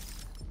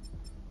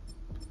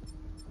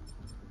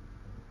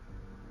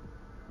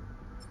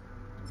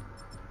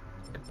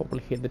 Could probably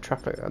hear the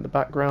traffic in the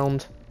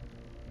background.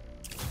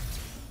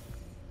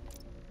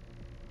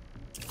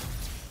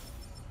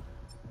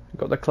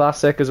 Got the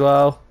classic as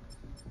well.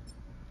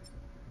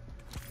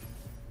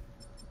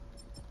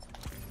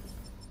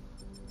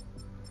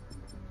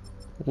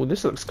 Oh,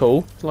 this looks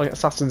cool. It's like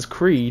Assassin's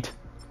Creed.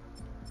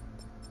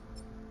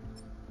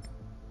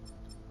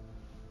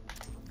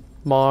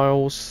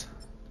 Miles.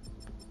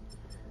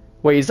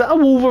 Wait, is that a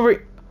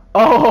Wolverine?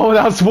 Oh,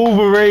 that's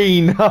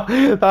Wolverine!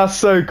 That's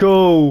so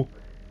cool!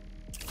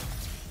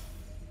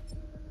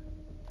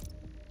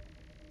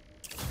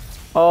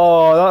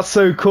 Oh, that's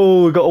so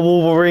cool, we got a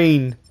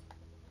Wolverine!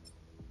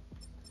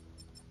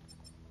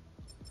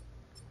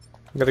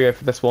 I'm gonna go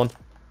for this one.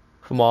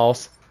 For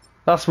Miles.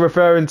 That's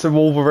referring to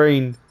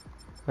Wolverine,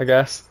 I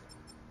guess.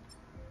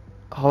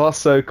 Oh, that's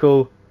so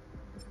cool.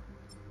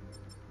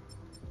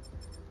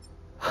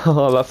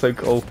 Oh, that's so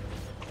cool.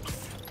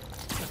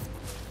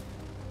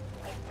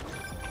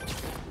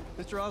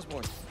 Mr.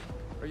 Osborn,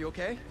 are you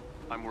okay?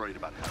 I'm worried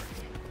about Harry.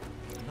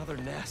 Another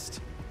nest.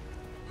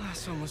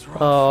 Last one was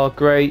rough. Oh,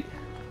 great.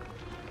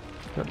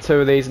 Got 2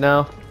 of these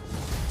now. 2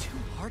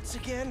 hearts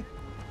again?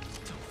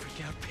 Don't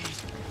freak out,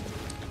 Pete.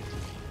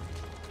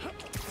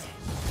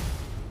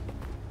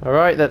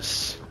 Alright,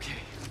 let's Okay,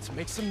 let's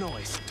make some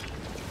noise.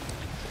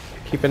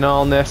 keep an eye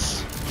on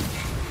this.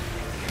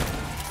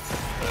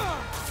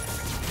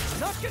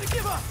 Not gonna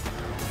give up!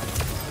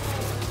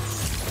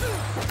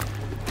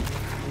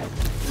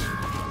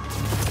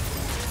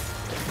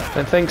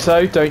 Don't think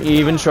so, don't you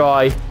even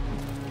try.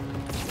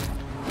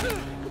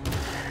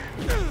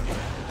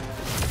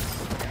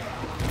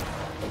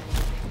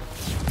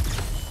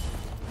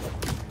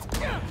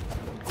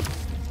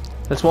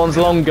 This one's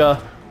longer.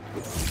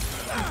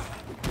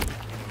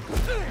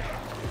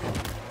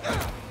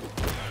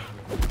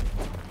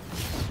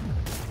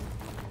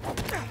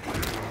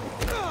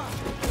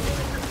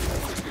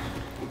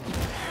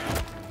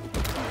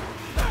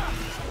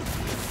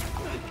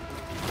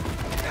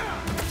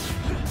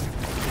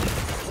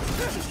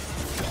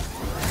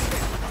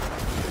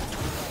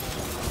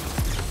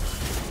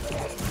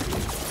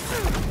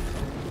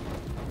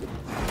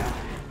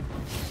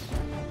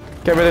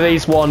 Get rid of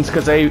these ones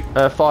because they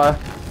fire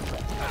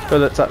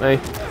bullets at me.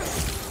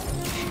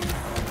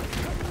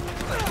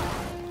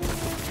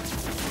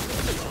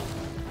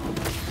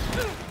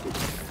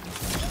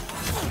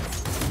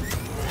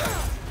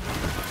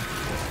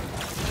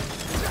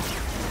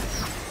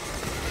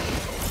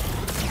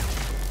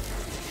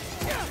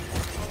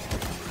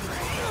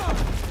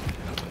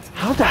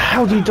 How the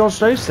hell do you dodge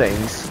those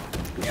things?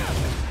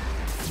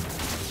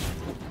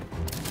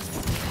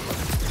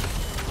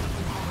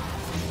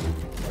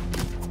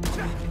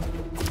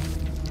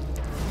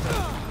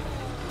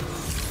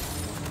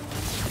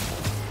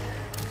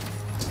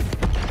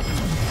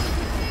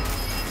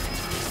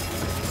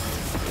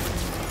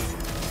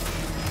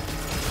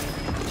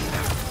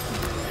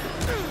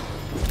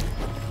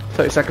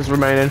 Seconds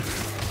remaining.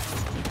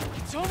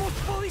 It's almost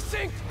fully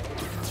synced.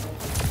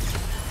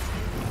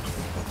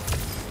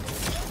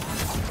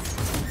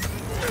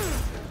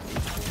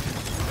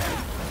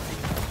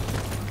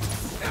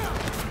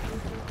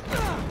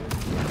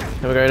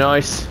 There we go,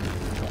 nice.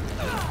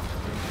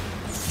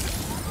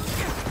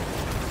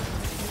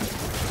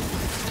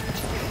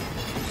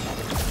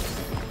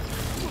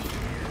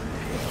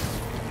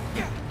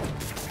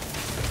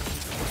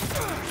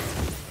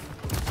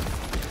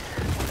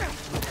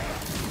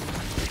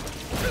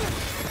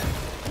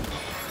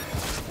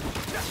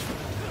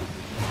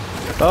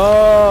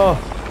 Oh!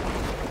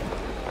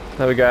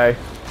 There we go.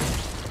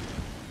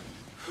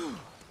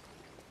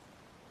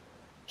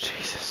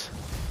 Jesus.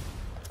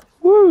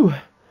 Woo!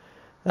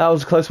 That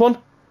was a close one.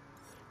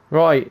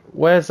 Right,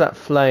 where's that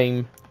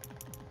flame?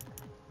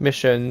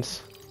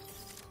 Missions.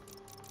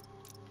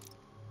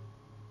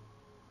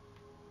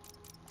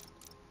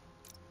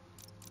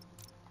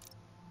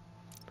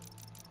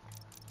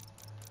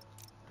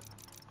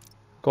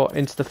 Got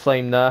into the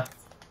flame there.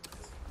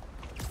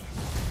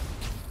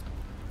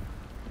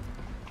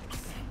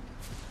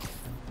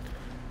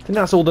 I think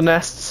that's all the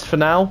nests for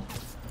now.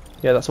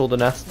 Yeah, that's all the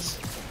nests.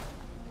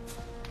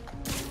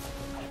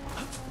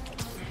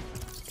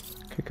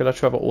 Okay, could I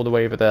travel all the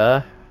way over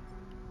there?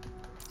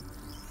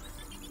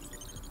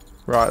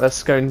 Right,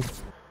 let's go and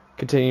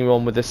continue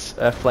on with this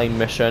flame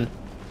mission.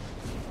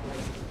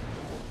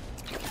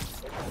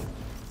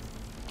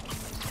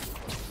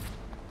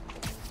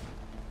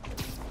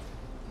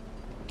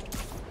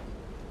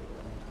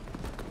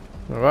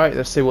 Alright,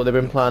 let's see what they've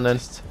been planning.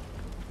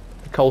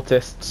 The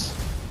cultists.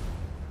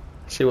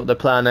 See what they're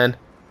planning.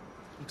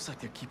 Looks like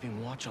they're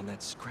keeping watch on that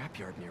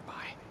scrapyard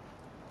nearby.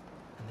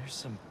 And there's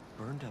some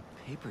burned up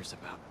papers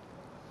about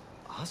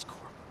Oscorp.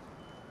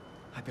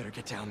 I better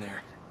get down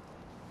there.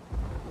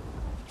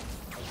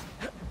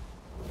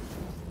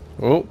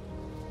 Oh.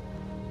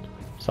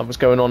 Something's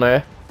going on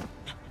here.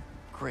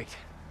 Great.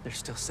 They're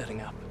still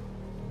setting up.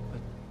 But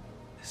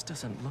this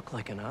doesn't look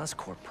like an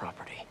Oscorp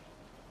property.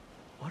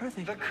 What are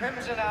they? The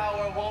Crimson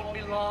Hour won't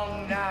be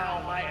long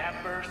now, my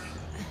embers.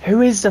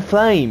 Who is the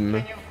flame?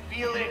 Can you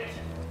feel it?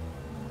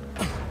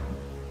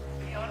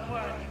 Be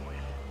unworthy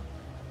with.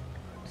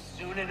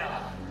 Soon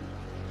enough.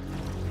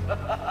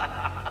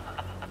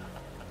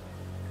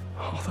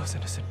 All those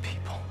innocent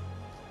people.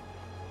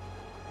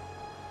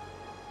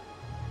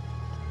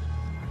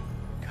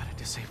 Gotta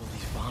disable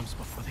these bombs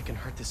before they can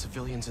hurt the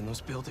civilians in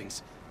those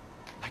buildings.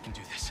 I can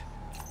do this.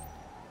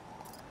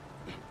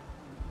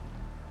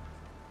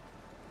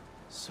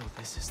 So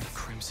this is the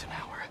Crimson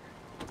Hour.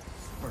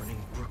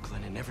 Burning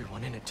Brooklyn and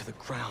everyone in it to the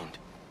ground.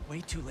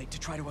 Way too late to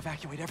try to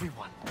evacuate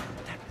everyone.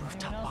 That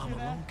rooftop bomb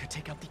alone could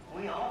take out the...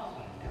 We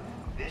all knew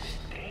this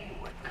day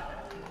would come.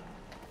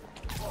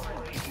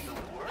 Or maybe the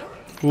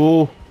worthy.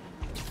 Ooh.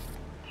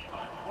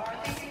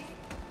 Unworthy?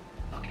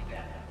 Look at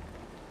them.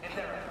 In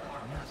their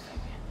apartments.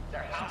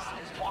 Their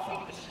houses,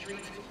 walking the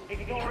streets,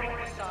 ignoring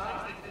the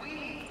signs that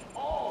we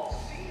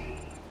all see.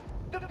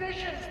 The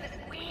visions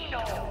that we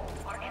know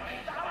are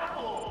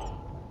infallible.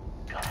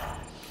 God,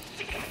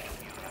 sick of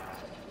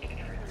you,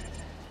 ignorance.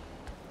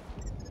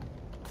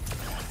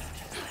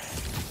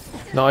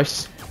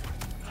 Nice.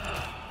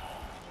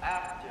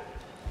 After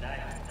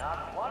tonight,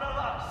 not one of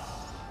us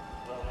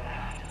will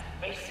have to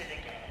face it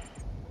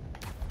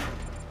again.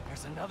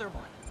 There's another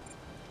one.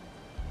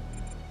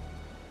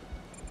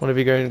 One of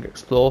you going to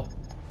explore?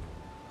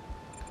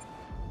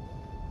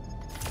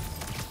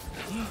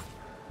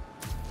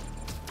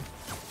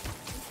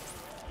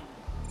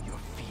 You're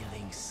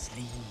feeling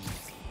sleepy.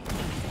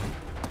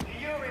 Do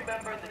you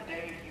remember the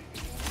day you...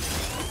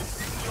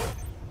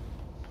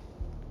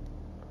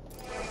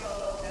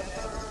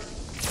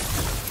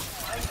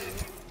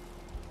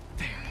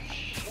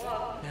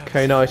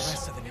 Okay, nice. The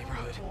rest of the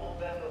neighborhood.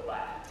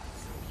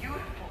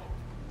 Beautiful.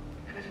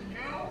 Because you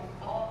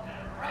all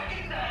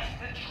recognize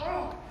the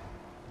truth.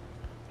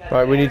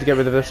 Right, we need to get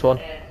rid of this one.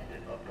 End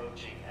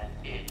approaching and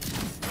it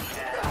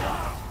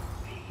cannot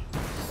be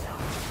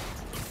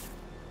stopped.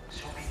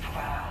 So be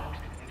proud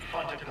in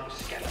front of those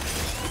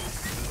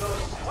skeptics.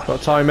 Those Got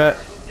to time it.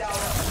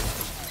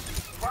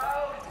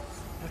 proud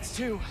That's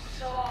two.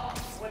 saw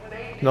when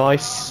they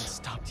Nice.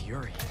 Stopped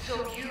Yuri. so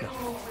you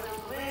will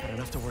Got live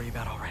enough to worry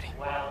about already.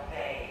 while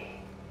they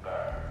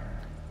burn.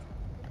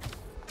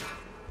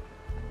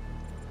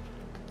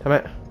 Damn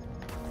it.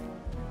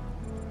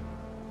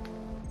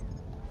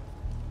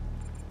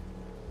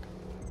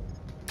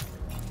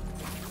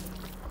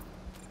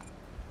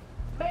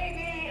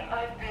 Maybe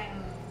I've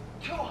been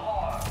too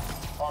hard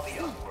on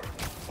the upward.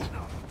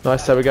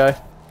 Nice, there we go.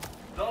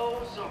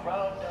 Those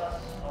around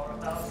us are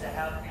about to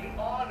have the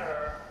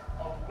honor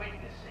of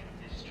witnessing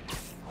this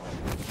truth.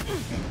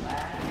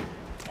 Last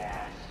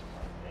gasp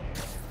of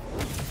theirs.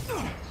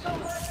 So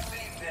let's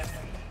leave them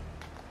be.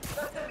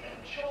 Let them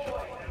enjoy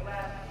their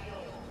last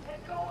meal and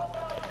go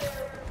about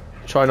their...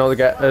 Try not to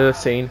get a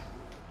scene.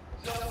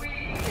 So we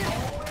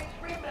always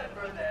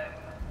remember them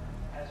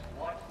as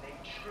what they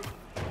truly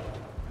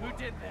Who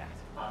did that?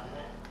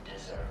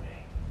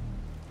 undeserving,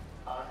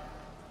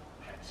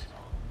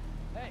 unprincipled,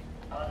 Hey.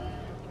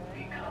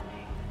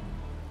 unbecoming,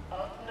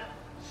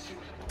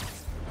 unsuitable,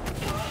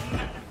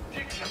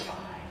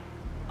 undignified,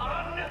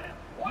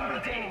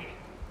 unworthy.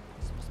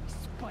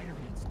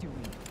 Spider-Man's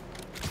doing it.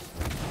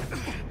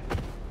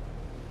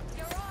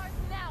 You're ours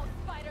now,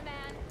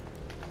 Spider-Man.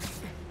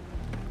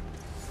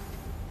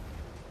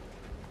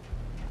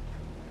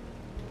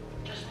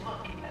 Just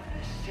look at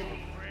this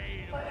city,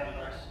 my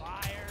embers.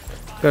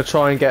 Gonna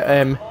try and get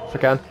him if I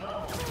can. The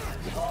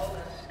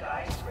tallest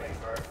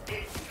skyscraper,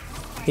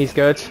 it's He's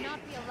good. Not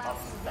be allowed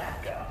to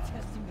Mecca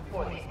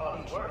for the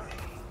unworthy.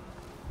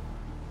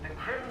 The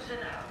Crimson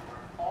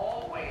Hour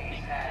always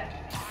had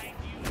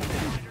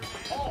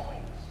always.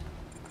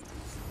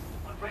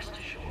 But rest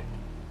assured,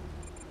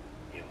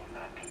 it will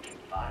not be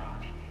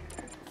confined here.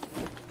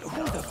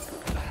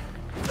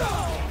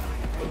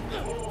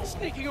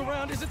 Sneaking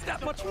around isn't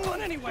that much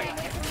fun anyway.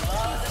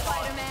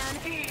 Spider-Man.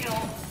 Feel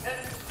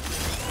and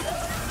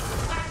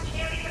I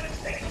can't even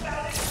think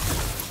about it.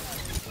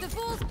 The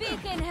Fool's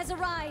Beacon has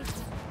arrived.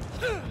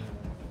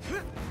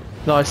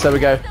 Nice, there we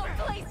go. No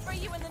place for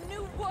you in the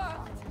new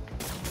world.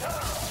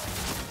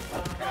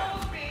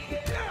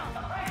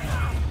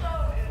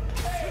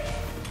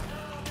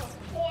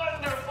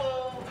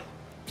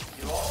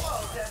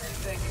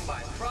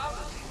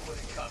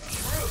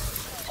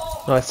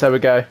 Nice, there we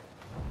go.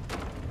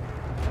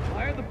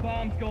 Why are the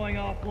bombs going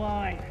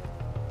offline?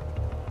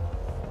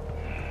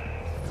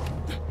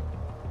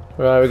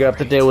 Right, we're gonna have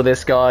to deal with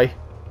this guy.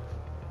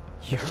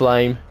 The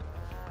flame.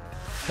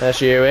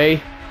 There's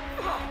Yui.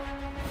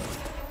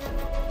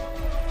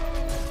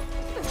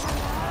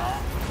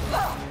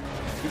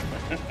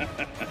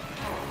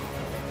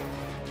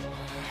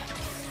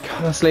 God,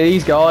 honestly,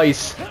 these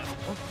guys.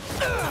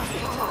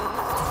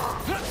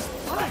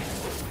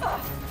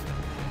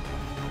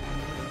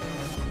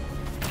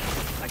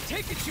 I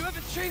take it you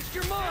haven't changed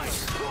your mind.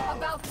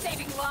 About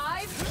saving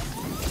lives?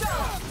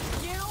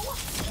 You?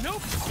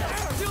 Nope.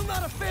 Still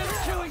not a fan of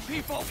killing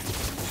people.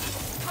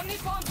 How many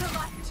bombs are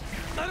left?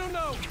 I don't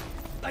know.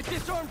 I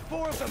disarmed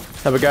 4 of them.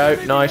 There we go,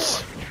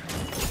 nice. If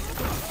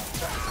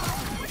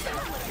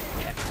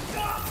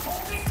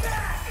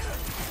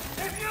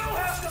you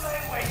have to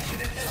lay waste to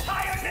this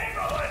entire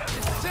neighborhood!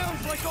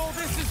 Sounds like all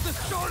this is the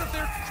start of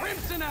their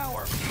Crimson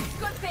Hour.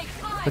 Good thing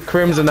time. The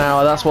Crimson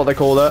Hour, that's what they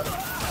call it.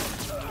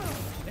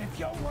 If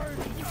you're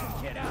worthy, you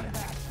can get out of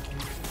that.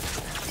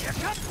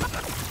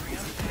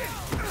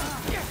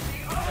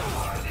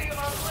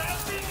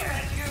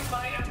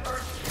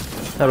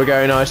 There we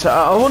go, nice.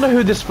 I wonder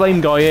who this flame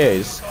guy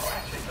is.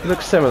 He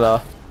looks similar.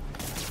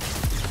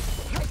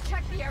 I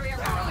checked the area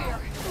earlier.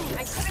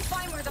 I couldn't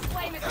find where the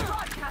flame is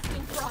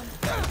broadcasting from.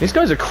 These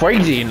guys are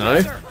crazy, you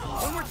know.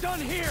 When we're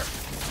done here.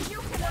 You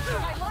can look at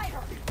my lighter.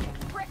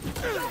 Rick,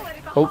 don't let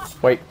it go Oh,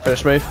 off. wait,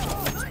 finish move.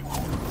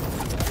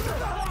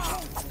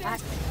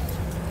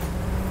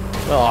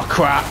 Oh,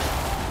 crap.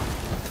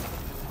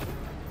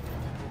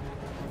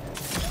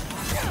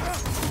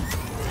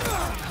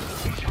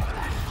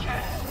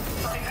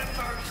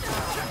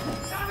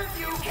 None of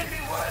you can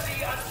be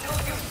worthy until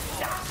you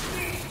stop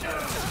these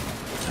two!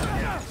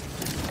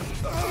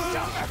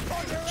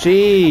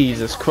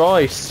 Jesus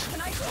Christ.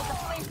 Tonight, the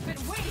flame's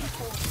been waiting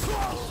for.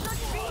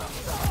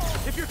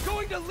 If you're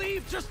going to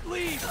leave, just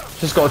leave.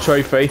 Just got a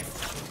trophy.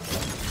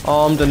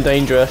 Armed and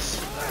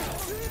dangerous.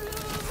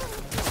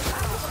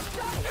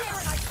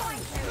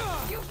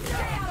 You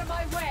stay out of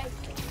my way.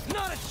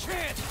 Not a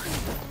chance.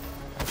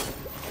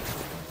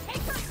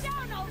 Take her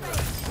down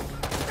already.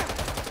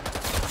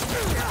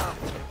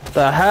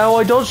 The hell,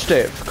 I dodged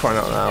it, for crying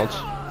out loud.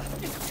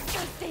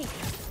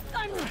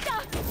 I'm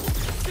done.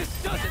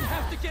 This doesn't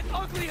have to get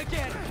ugly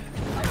again.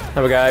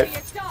 There we go.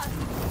 It's done.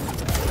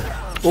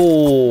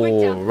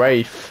 Oh,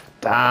 Wraith.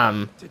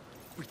 Damn. Did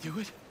we do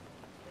it?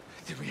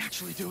 Did we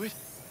actually do it?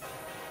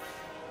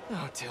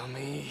 Oh, tell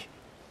me.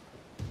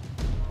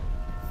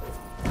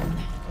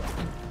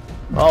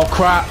 Oh,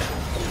 crap.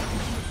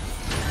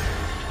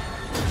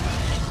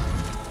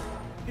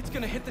 It's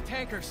gonna hit the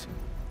tankers.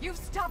 You've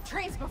stopped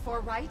trains before,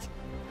 right?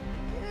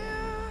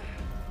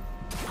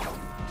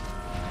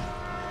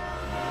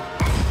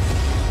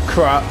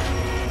 Crap.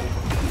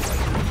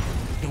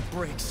 No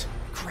brakes.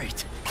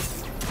 Great.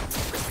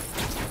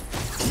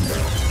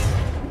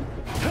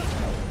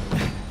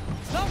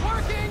 It's not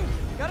working!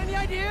 Got any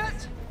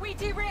ideas? We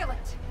derail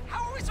it.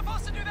 How are we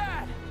supposed to do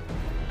that?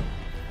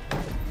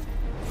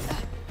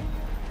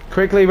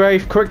 Quickly,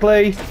 Wraith,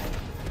 quickly.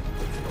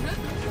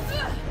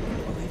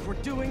 Believe we're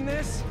doing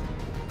this?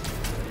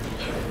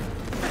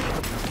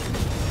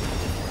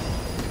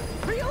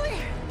 Really?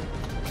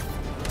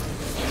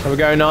 There we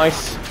go,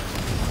 nice.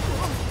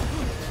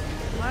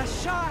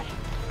 Last shot.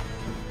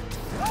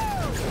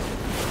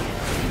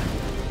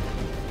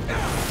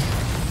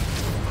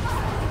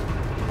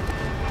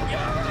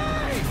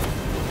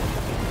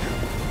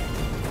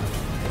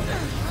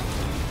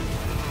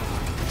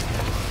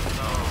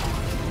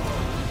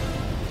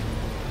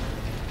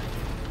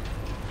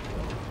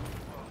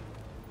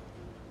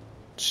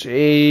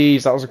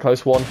 Jeez, that was a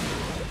close one.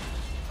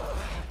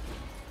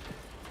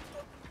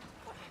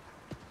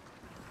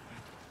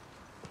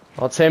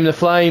 I'll tame the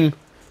flame.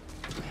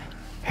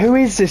 Who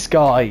is this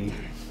guy?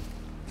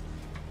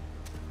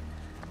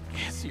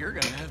 Guess you're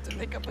gonna have to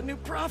make up a new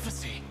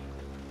prophecy.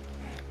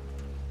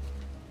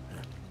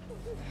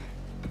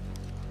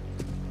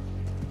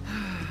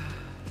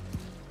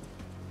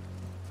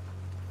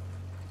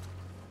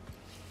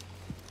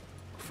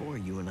 Before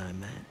you and I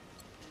met,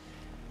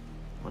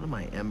 one of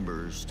my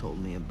embers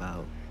told me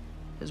about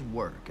his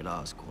work at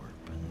Oscorp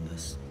and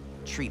this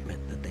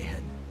treatment that they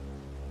had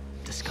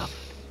discovered.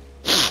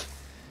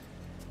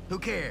 Who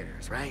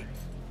cares, right?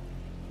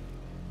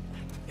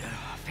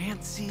 A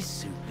fancy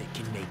suit that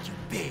can make you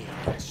big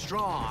and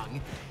strong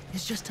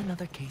is just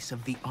another case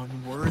of the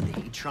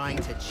unworthy trying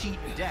to cheat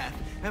death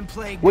and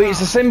play God. Wait,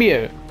 it's a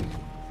symbiote.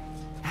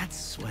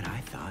 That's what I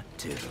thought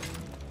too.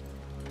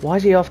 Why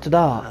is he after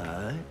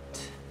that?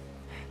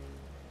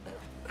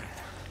 But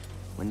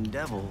when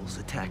devils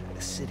attack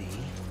the city,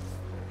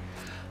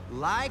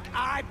 like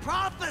I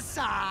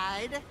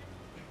prophesied,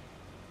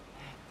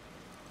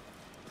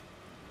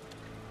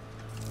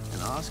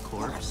 and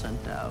Oscorp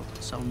sent out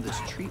some of this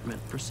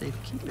treatment for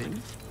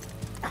safekeeping.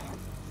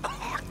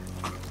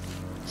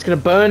 It's gonna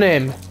burn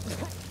him.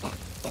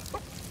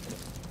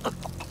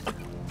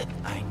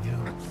 I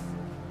knew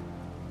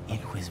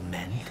it was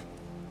meant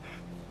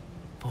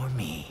for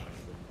me.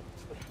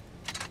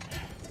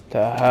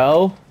 The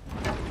hell?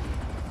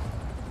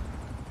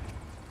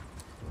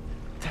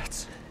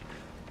 That's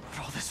what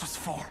all this was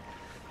for.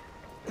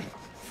 And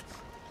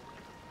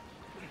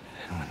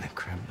when the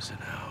Crimson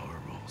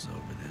Hour rolls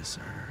over this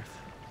earth,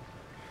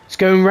 It's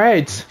going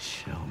red.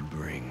 shall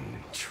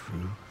bring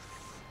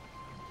truth,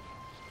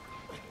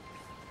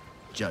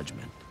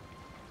 judgment,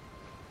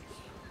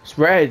 It's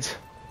red.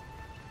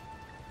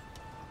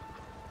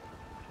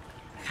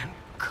 and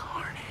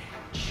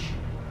carnage.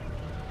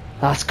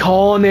 That's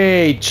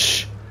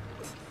Carnage.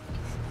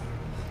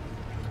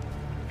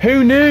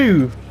 Who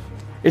knew?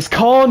 It's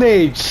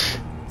Carnage.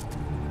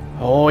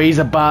 Oh, he's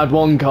a bad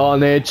one,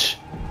 Carnage.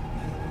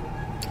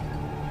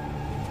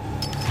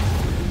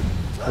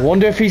 I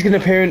wonder if he's going to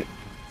appear in...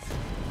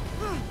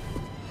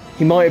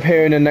 He might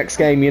appear in the next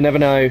game, you never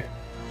know.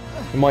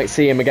 You might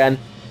see him again.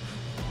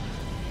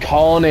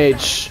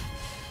 Carnage.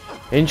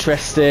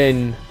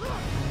 Interesting.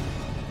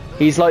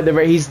 He's like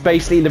he's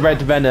basically the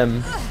red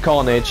Venom.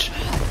 Carnage.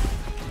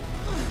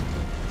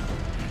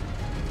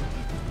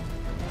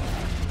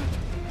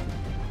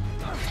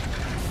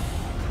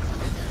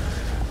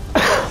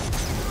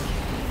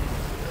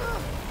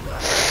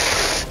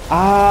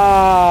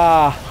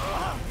 Ah.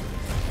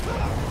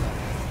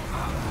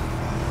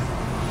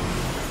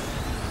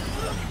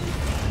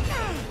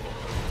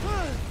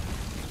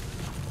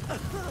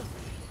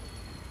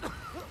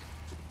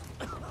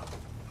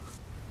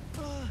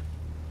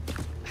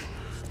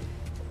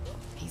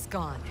 He's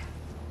gone.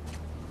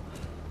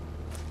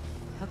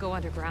 He'll go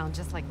underground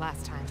just like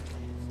last time.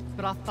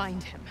 But I'll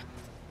find him.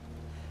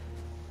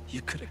 You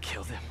could have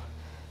killed him.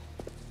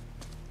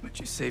 But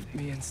you saved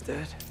me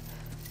instead.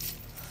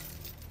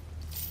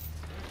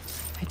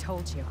 I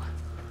told you.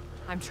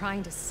 I'm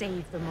trying to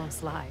save the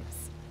most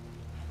lives.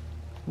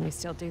 And you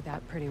still do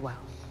that pretty well.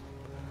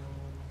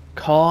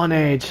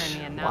 Carnage. Turn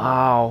me in now.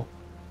 Wow.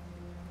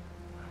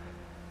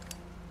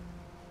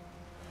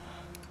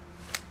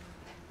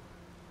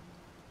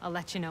 I'll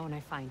let you know when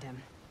I find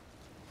him.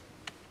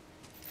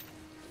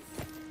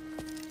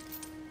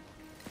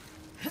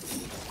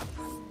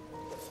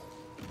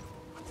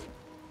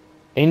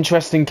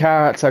 Interesting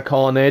character,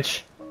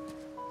 Carnage.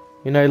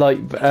 You know, like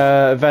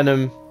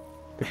Venom,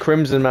 the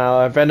Crimson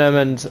Hour, Venom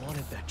and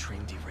Wanted that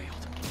train derailed,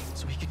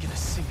 so we could get a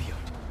symbiote.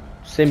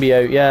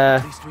 Symbiote. At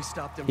Yeah, least we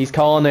stopped them he's from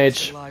taking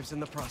Carnage. their lives in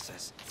the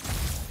process.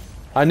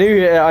 I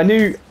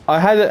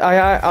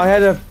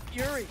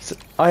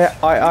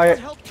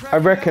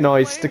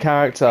recognized the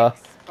character.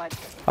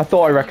 I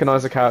thought I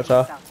recognized the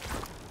character.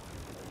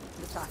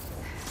 Besides,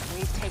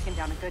 we've taken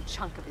down a good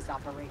chunk of his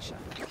operation,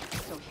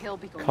 so he'll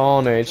be going.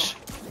 Carnage.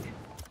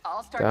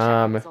 I'll start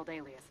Damn. checking his old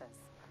aliases.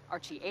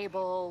 Archie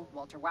Abel,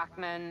 Walter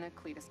Wackman,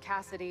 Cletus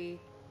Cassidy.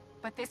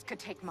 But this could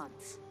take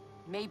months,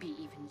 maybe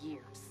even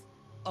years.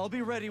 I'll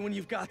be ready when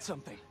you've got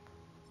something.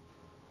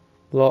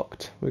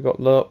 Locked. We got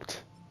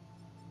locked.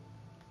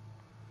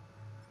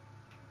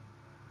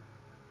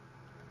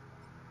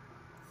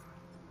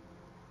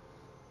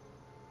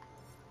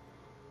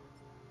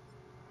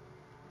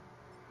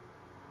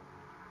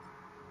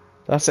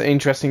 That's an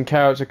interesting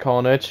character,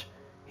 Carnage.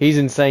 He's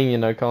insane, you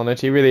know,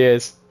 Carnage. He really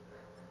is.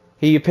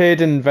 He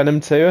appeared in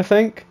Venom 2, I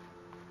think.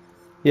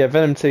 Yeah,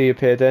 Venom 2 he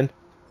appeared in.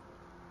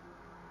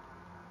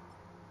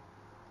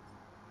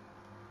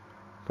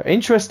 But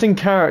interesting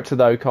character,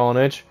 though,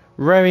 Carnage.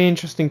 Very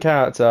interesting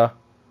character.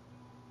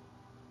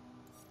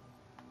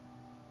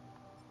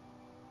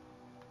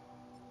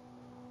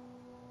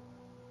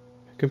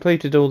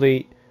 Completed all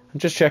the... I'm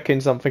just checking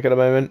something at the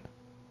moment.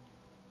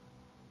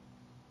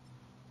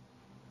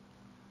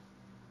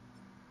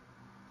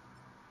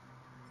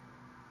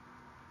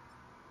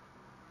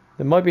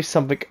 There might be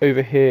something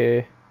over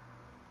here.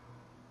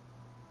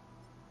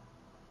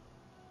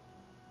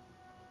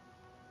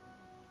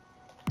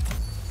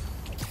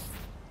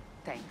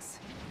 Thanks.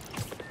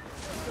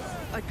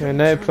 Yeah,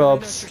 no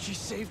probs. After she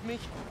saved me.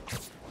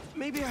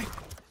 Maybe I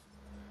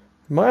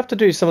Might have to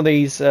do some of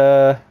these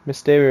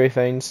Mysterio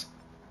things.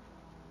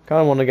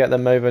 Kind of want to get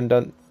them over and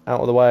done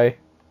out of the way.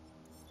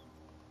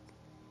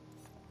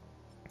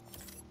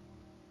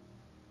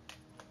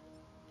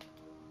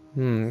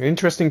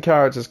 Interesting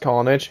characters,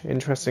 Carnage.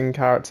 Interesting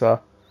character.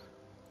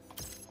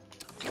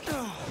 You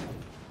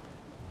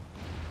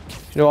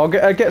know,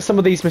 I'll get some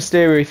of these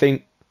Mysterio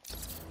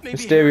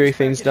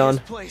things done.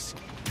 Place.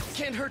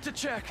 Can't hurt to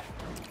check.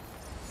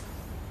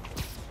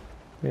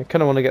 Yeah,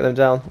 kind of want to get them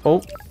down.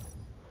 Oh,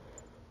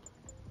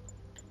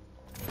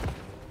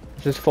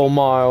 just 4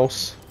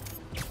 miles.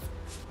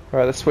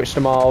 Right, let's switch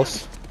to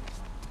miles.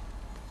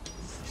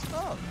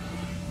 Oh,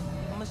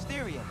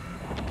 Mysterio.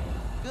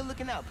 Good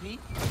looking out, Pete.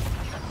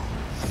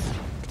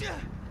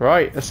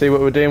 Right, let's see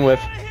what we're dealing with.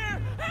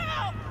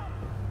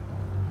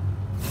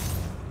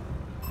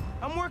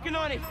 I'm working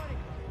on it.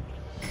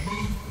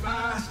 Move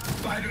fast,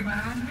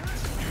 Spider-Man,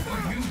 or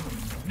you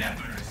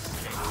never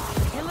escape.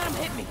 Can't let him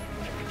hit me.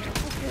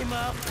 Okay,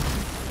 Miles.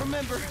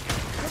 Remember,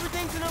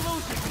 everything's an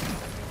illusion.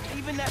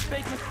 Even that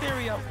fake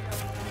Mysterio.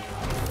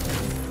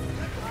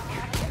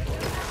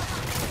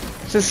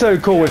 This is so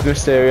cool with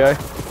Mysterio.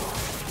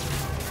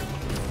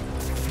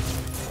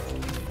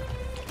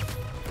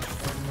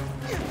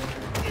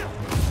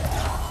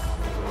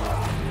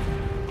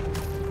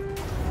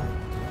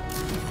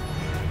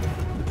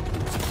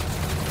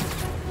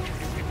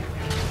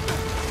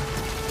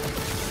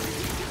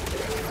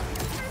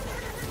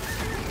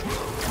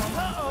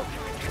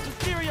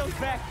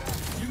 back.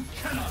 You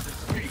cannot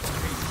escape me.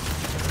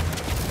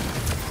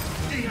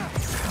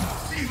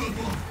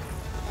 Inconceivable.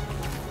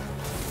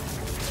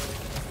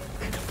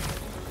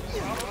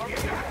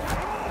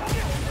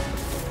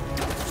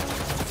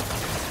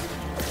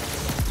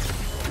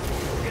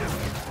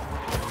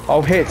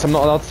 Oh, hits. I'm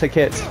not allowed to take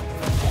hits.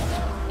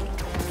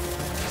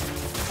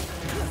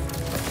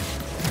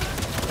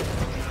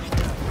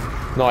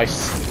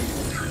 Nice.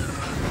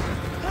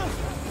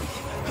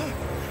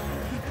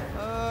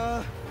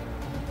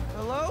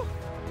 Hello?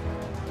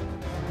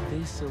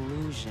 This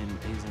illusion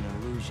is an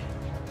illusion.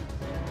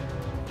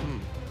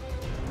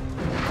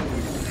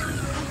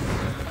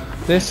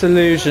 This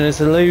illusion is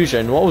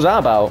illusion. What was that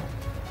about?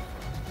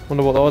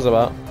 Wonder what that was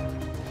about.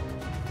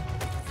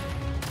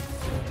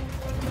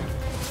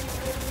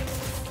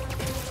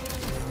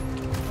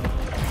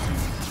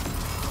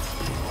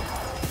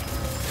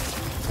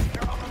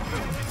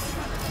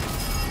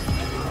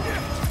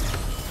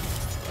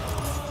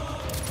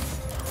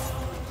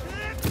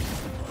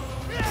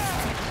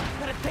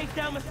 Gotta take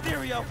down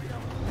Mysterio.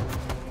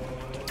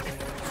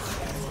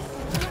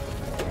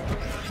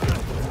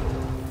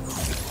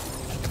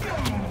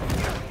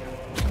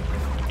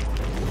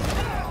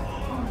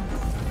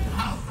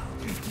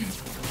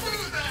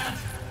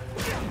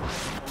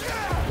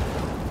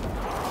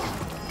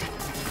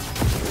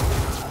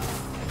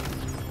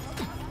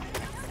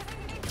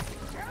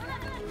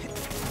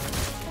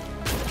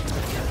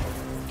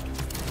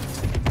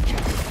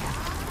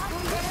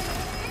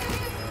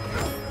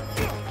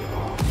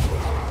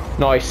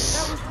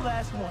 Nice. That was the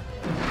last one.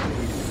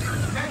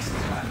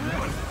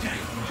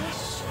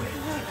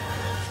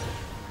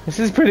 This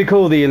is pretty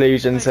cool, the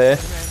illusions here.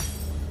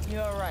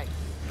 You're alright.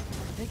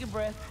 Take a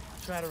breath,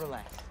 try to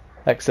relax.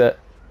 Exit.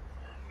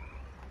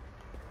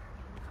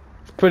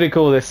 It's pretty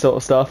cool, this sort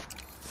of stuff.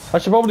 I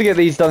should probably get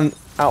these done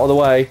out of the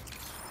way.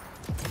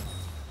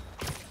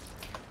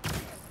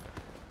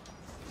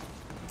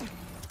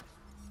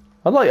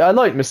 I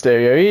like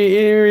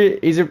Mysterio.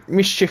 He's a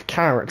mischief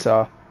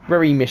character.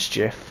 Very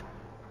mischief.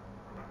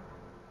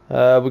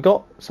 We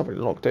got something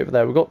locked over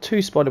there. We got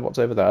 2 spider bots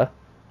over there.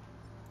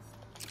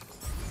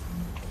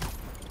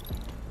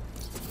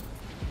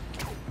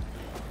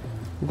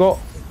 We've got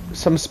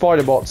some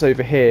spider bots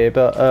over here,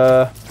 but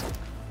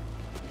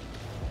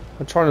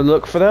I'm trying to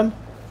look for them.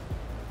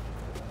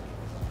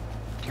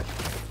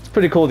 It's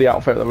pretty cool, the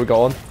outfit that we got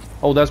on.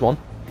 Oh, there's one.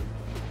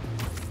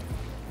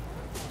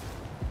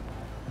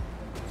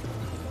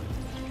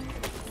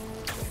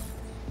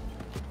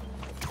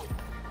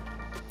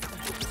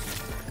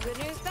 Good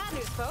news, bad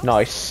news, folks.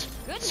 Nice.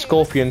 Good news.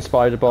 Scorpion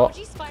spider bot.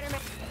 OG Spider-Man.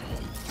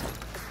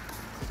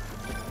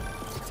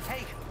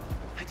 Hey,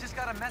 I just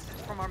got a message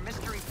from our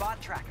mystery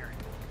bot tracker.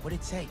 What'd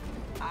it say?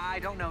 I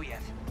don't know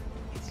yet.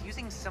 It's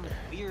using some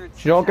weird.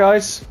 Do you know what,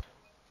 guys?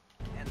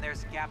 And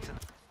there's gaps in.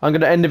 I'm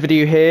going to end the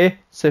video here.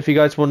 So if you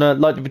guys want to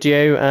like the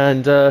video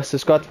and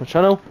subscribe to my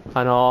channel,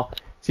 and I'll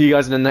see you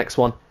guys in the next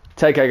one.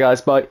 Take care, guys.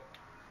 Bye.